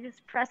 I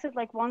just press it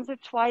like once or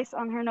twice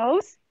on her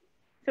nose.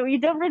 So you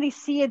don't really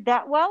see it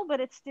that well, but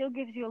it still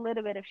gives you a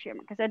little bit of shimmer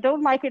because I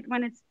don't like it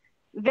when it's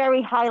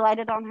very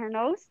highlighted on her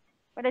nose,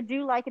 but I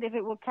do like it if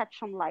it will catch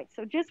some light.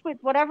 So just with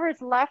whatever is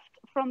left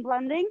from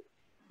blending,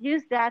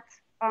 use that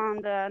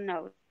on the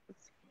nose.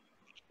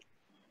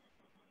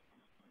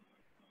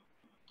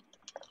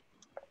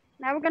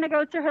 Now we're going to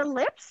go to her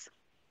lips.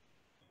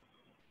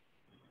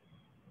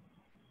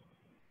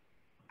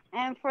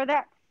 And for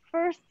that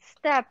first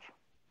step,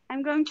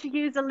 I'm going to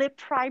use a lip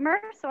primer.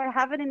 So I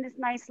have it in this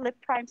nice lip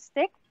prime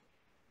stick.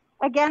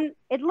 Again,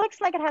 it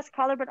looks like it has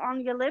color, but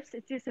on your lips,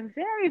 it's just a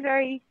very,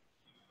 very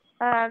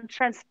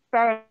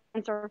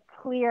transparent or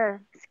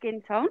clear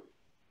skin tone.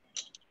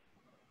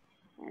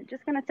 I'm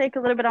just going to take a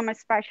little bit on my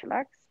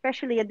spatula,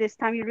 especially at this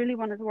time, you really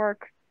want to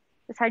work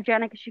as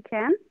hygienic as you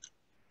can.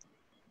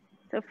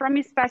 So from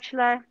your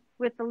spatula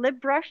with the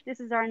lip brush, this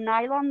is our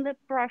nylon lip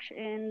brush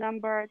in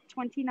number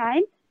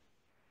 29.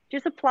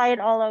 Just apply it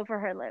all over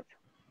her lip.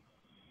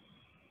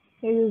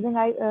 You're using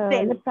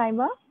lip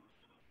primer?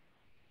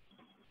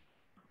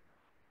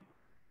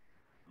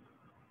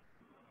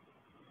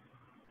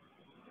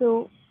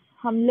 So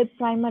हम lip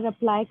primer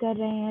apply कर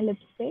रहे हैं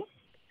lips पे.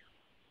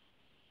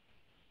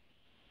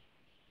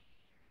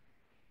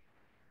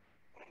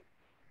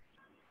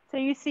 So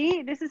you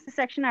see, this is the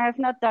section I have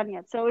not done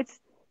yet. So it's,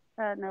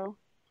 no,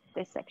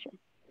 this section.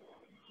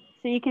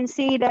 So you can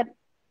see that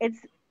it's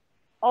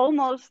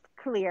almost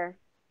clear,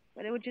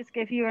 but it would just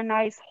give you a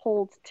nice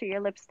hold to your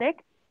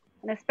lipstick.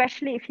 And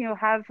especially if you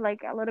have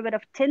like a little bit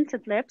of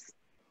tinted lips,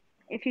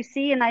 if you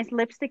see a nice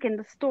lipstick in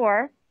the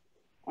store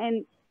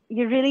and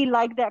you really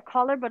like that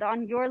color, but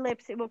on your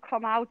lips it will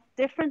come out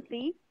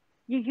differently,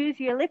 you use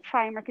your lip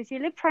primer because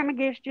your lip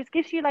primer just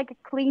gives you like a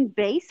clean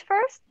base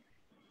first,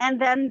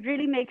 and then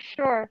really make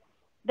sure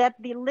that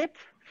the lip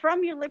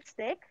from your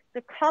lipstick,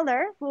 the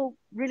color will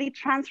really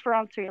transfer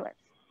onto your lips.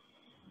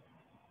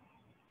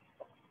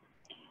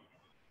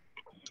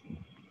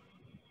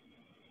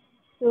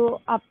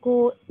 So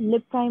आपको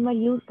lip primer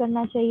use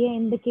करना चाहिए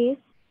in the case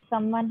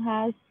someone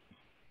has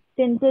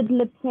tinted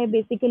lips है,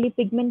 basically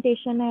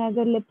pigmentation है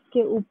अगर lips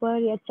के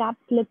ऊपर या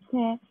chapped lips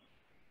हैं,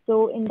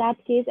 so in that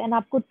case and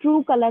आपको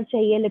true color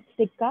चाहिए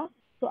lipstick का,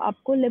 तो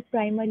आपको lip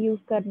primer use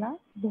करना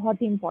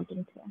बहुत ही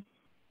important है.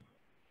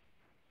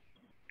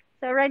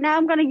 So right now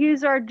I'm going to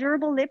use our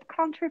durable lip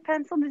contour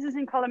pencil. This is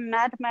in color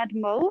Mad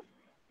Mauve.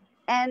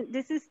 And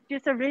this is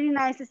just a really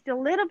nice, it's a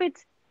little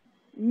bit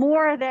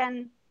more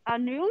than a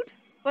nude,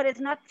 but it's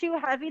not too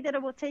heavy that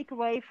it will take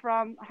away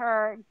from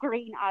her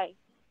green eye.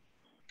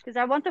 Because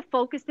I want the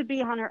focus to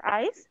be on her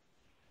eyes.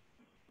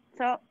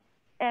 So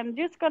I'm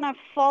just going to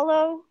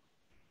follow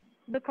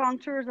the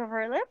contours of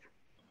her lip.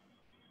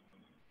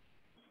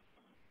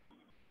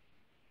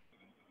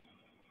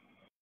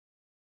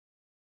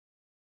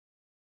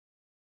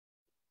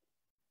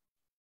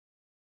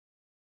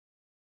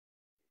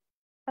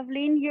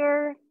 Evelyn,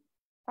 you're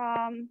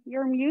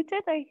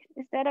muted.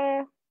 Is that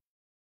a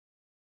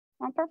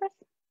on purpose?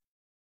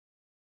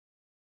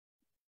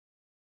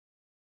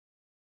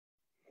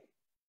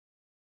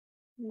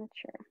 I'm not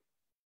sure.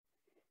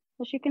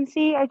 As you can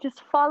see, I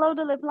just follow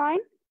the lip line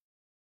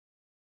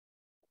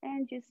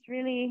and just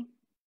really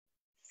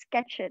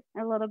sketch it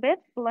a little bit,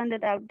 blend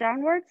it out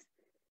downwards.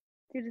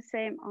 Do the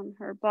same on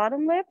her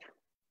bottom lip.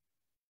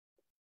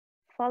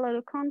 Follow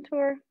the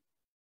contour.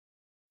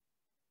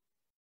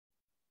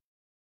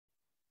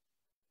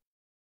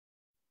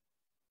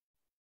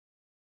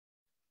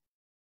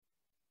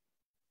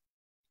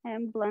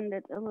 And blend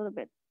it a little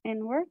bit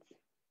inwards.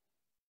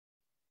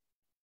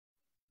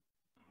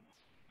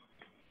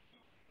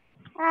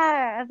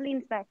 Ah,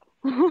 Eveline's back.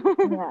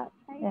 Yeah.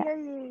 I Yeah. hear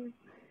you.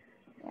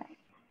 Yeah.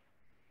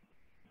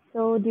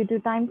 So due to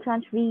time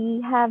crunch,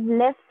 we have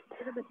left A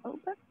little bit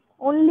open.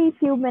 only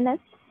few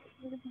minutes.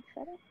 A little bit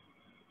better.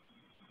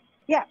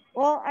 Yeah,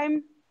 well,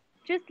 I'm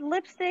just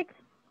lipstick.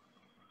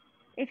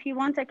 If you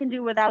want, I can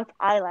do without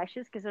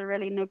eyelashes because it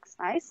really looks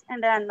nice.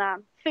 And then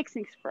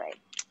fixing spray.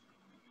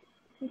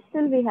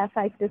 Still, we have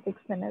 5 to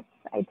 6 minutes.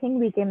 I think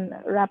we can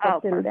wrap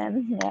up till Perfect.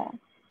 then. Yeah.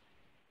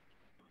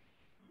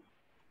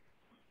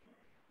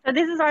 So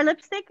this is our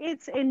lipstick.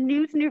 It's in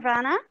Nude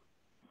Nirvana.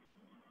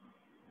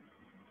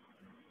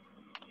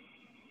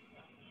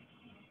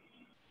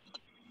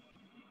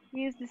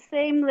 Use the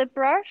same lip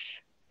brush.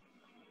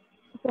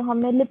 तो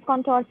हमने lip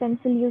contour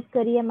pencil use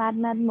करी है mat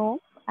mat move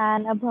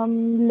and अब हम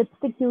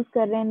lipstick use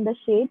कर रहे हैं in the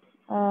shade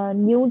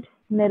nude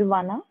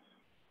nirvana.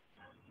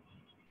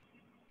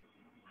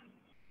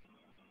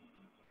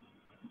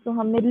 तो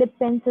हमने लिप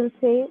पेंसिल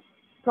से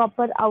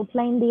प्रॉपर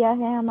आउटलाइन दिया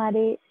है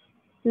हमारे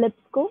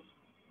लिप्स को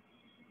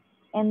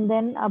एंड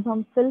देन अब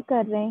हम फिल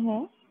कर रहे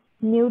हैं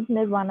न्यूड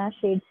निर्वाणा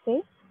शेड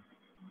से.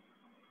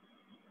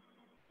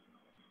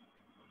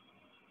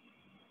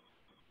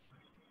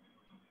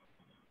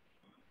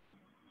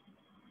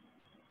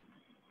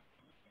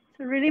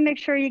 So really make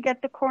sure you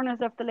get the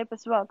corners of the lip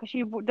as well, because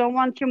you don't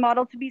want your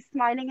model to be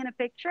smiling in a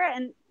picture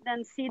and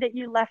then see that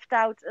you left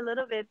out a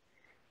little bit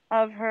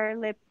of her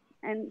lip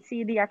and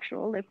see the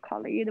actual lip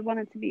color. You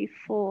want it to be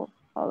full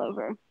all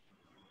over.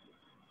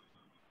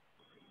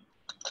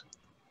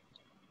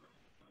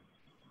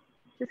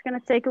 Just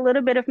gonna take a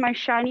little bit of my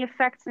shiny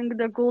effects and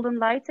the golden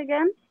light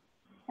again.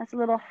 As a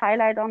little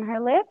highlight on her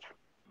lip.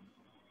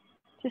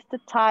 Just to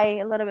tie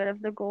a little bit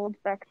of the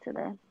gold back to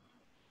the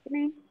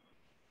beginning.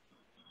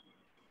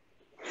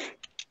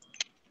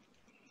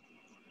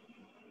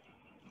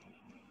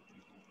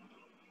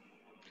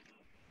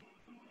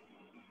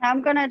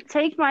 I'm gonna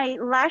take my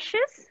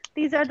lashes.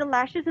 These are the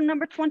lashes in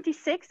number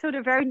 26, so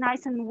they're very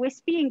nice and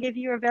wispy and give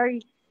you a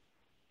very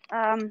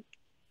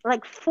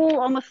like full,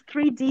 almost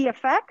 3D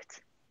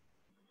effect.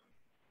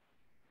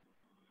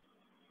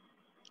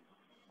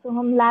 तो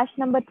हम लैश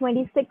number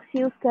 26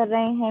 use कर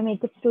रहे हैं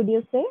makeup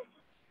studio से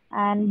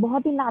and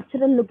बहुत ही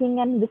natural looking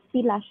and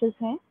wispy lashes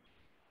हैं.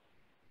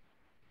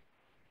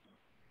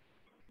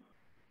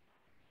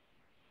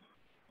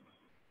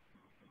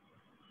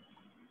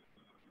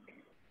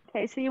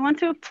 Okay, so you want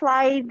to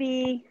apply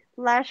the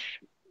lash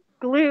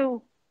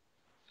glue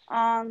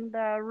on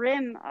the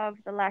rim of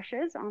the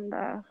lashes on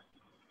the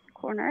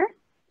corner.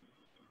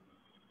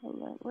 Will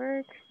that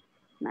work?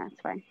 No,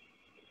 it's fine.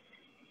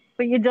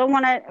 But you don't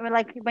want to,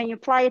 like, when you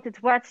apply it,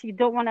 it's wet, so you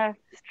don't want to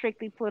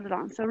strictly put it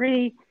on. So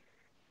really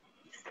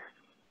just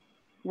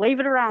wave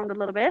it around a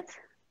little bit.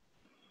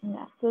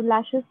 Yeah. तो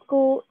lashes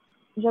को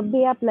जब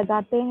भी आप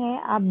लगाते हैं,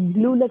 आप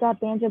glue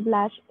लगाते हैं जब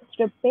लैश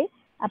स्ट्रिप पे,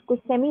 आपको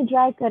सेमी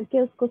ड्राई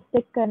करके उसको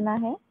स्टिक करना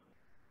है.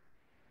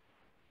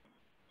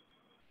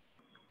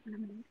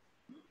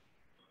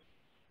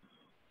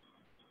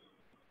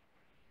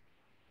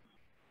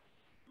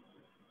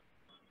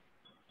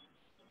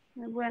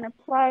 And when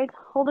applied,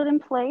 hold it in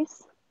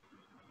place.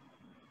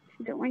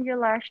 You don't want your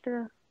lash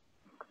to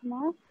come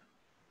off.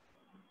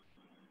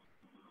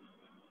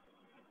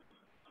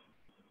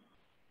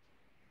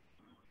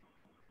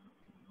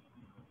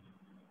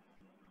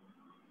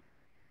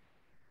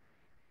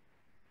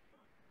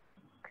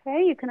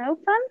 Okay, you can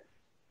open.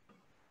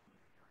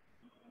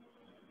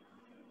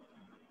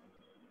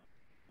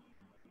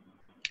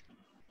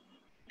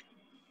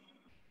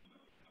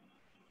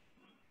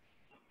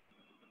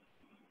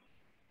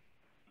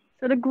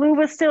 So the glue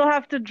will still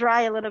have to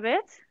dry a little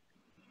bit.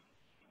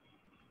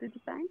 Did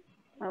you find?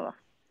 Oh,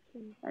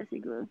 I see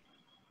glue.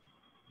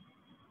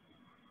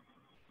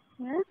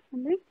 Yeah,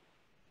 Andy?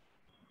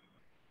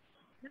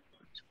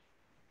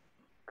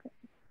 Okay.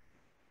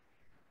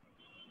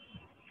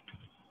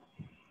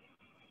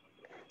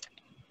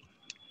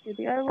 Do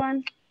the other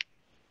one.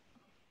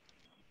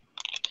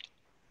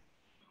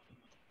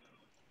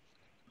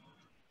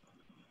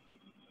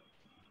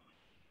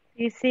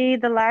 You see,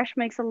 the lash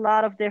makes a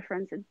lot of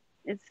difference.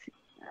 It's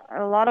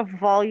a lot of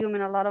volume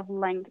and a lot of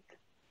length.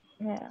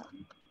 Yeah.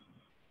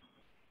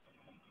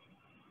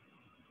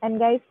 And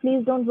guys,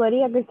 please don't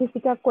worry, अगर किसी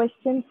का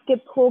question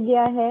skip हो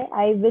गया है,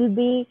 I will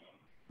be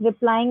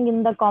replying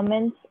in the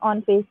comments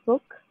on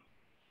Facebook.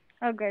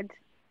 Oh, good.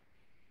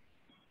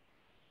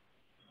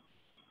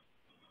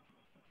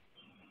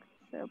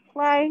 So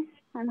apply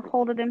and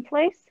hold it in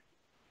place.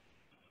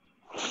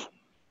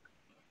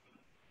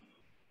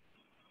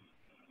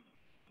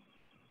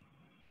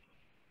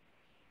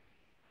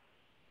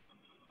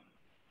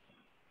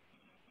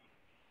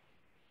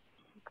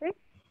 Okay.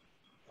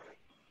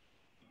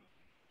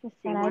 Let's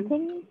see And I one.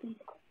 think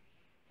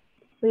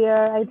we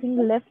are,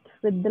 left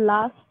with the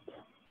last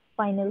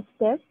final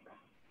step.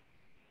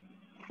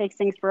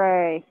 Fixing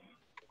spray.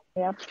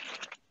 Yep.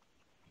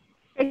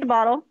 Take the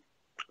bottle.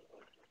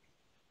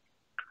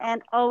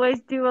 And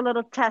always do a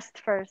little test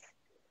first.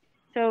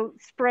 So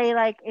spray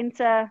like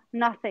into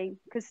nothing,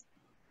 because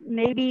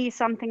maybe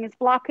something is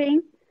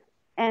blocking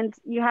and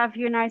you have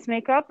your nice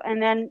makeup and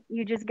then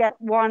you just get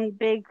one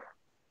big,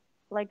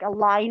 like a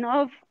line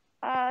of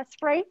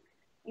spray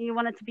and you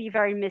want it to be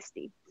very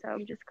misty. So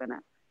I'm just gonna.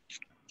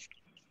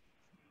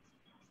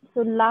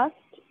 So last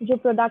जो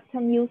product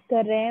हम use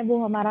कर रहे हैं वो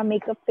हमारा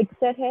makeup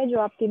fixer है जो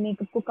आपके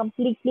मेकअप को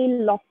completely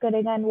लॉक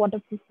करेगा एंड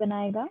वाटरप्रूफ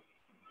बनाएगा.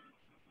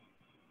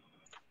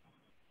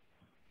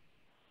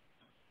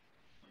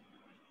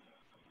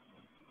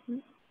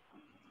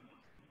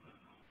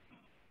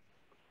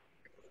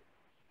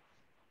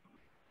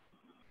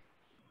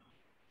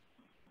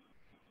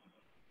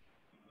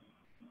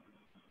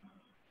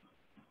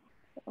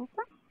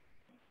 Okay.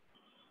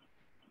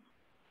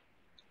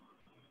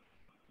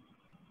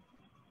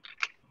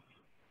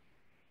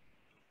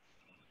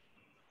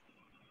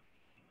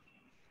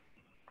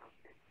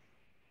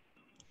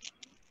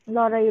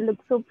 Laura, you look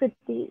so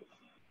pretty.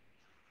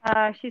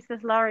 She says,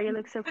 Laura, you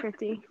look so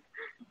pretty.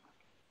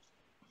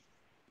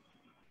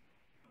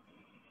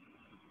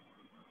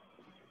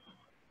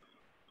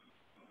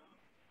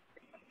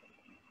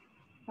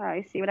 Oh,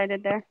 you see what I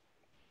did there?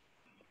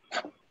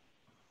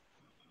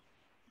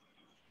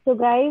 So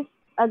guys,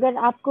 अगर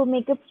आपको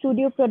मेकअप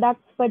स्टूडियो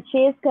प्रोडक्ट्स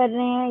परचेज कर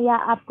रहे हैं या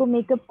आपको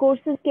मेकअप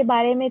कोर्सेज के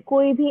बारे में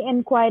कोई भी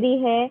इंक्वायरी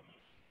है,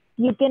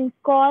 you can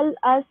call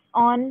us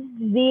on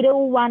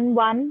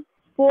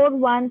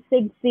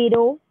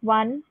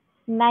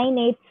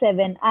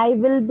 011-4160-1987. I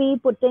will be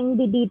putting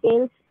the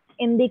details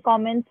in the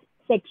comments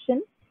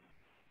section.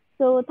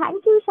 So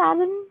thank you,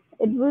 Sharon.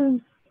 It was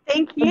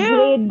Thank a you.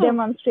 great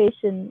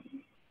demonstration.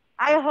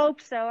 I hope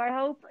so. I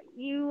hope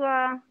you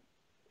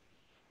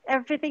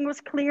everything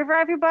was clear for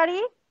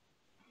everybody.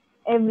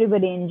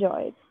 Everybody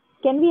enjoyed.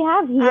 Can we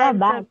have Hia I'm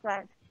back? so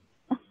glad.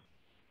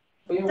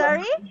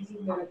 Sorry?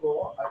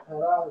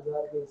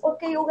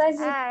 Okay, you guys.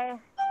 Hi.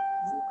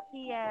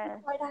 Yeah.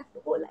 I have to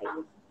go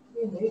live.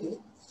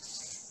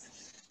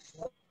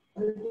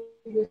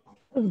 It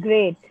was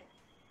great.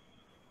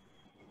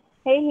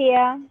 Hey,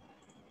 Hia.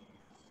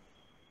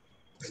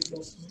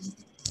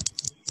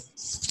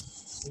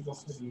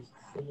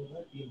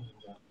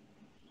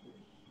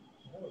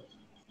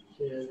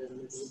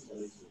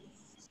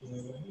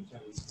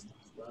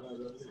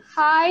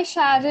 Hi,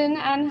 Sharon,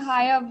 and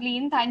hi,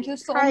 Avleen. Thank you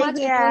so Hi, much.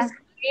 It yeah. was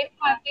great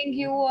having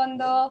you on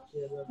the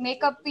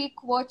Makeup Week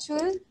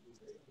virtual.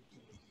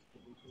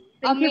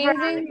 Thank you for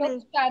Amazing having look,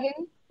 me.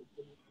 Sharon.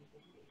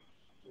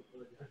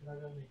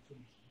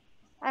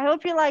 I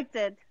hope you liked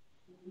it.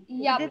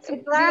 Yeah, We did some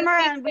it's glamour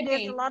really and we did a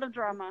pretty. lot of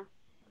drama.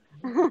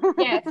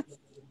 Yes,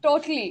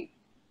 totally.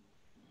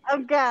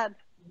 I'm glad.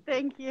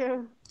 Thank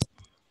you.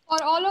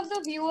 For all of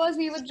the viewers,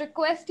 we would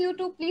request you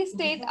to please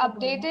stay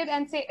updated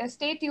and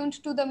stay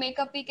tuned to the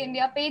Makeup Week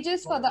India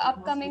pages for the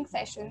upcoming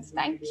sessions.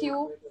 Thank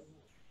you.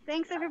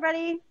 Thanks,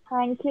 everybody.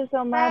 Thank you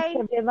so much, Bye.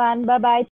 everyone. Bye-bye.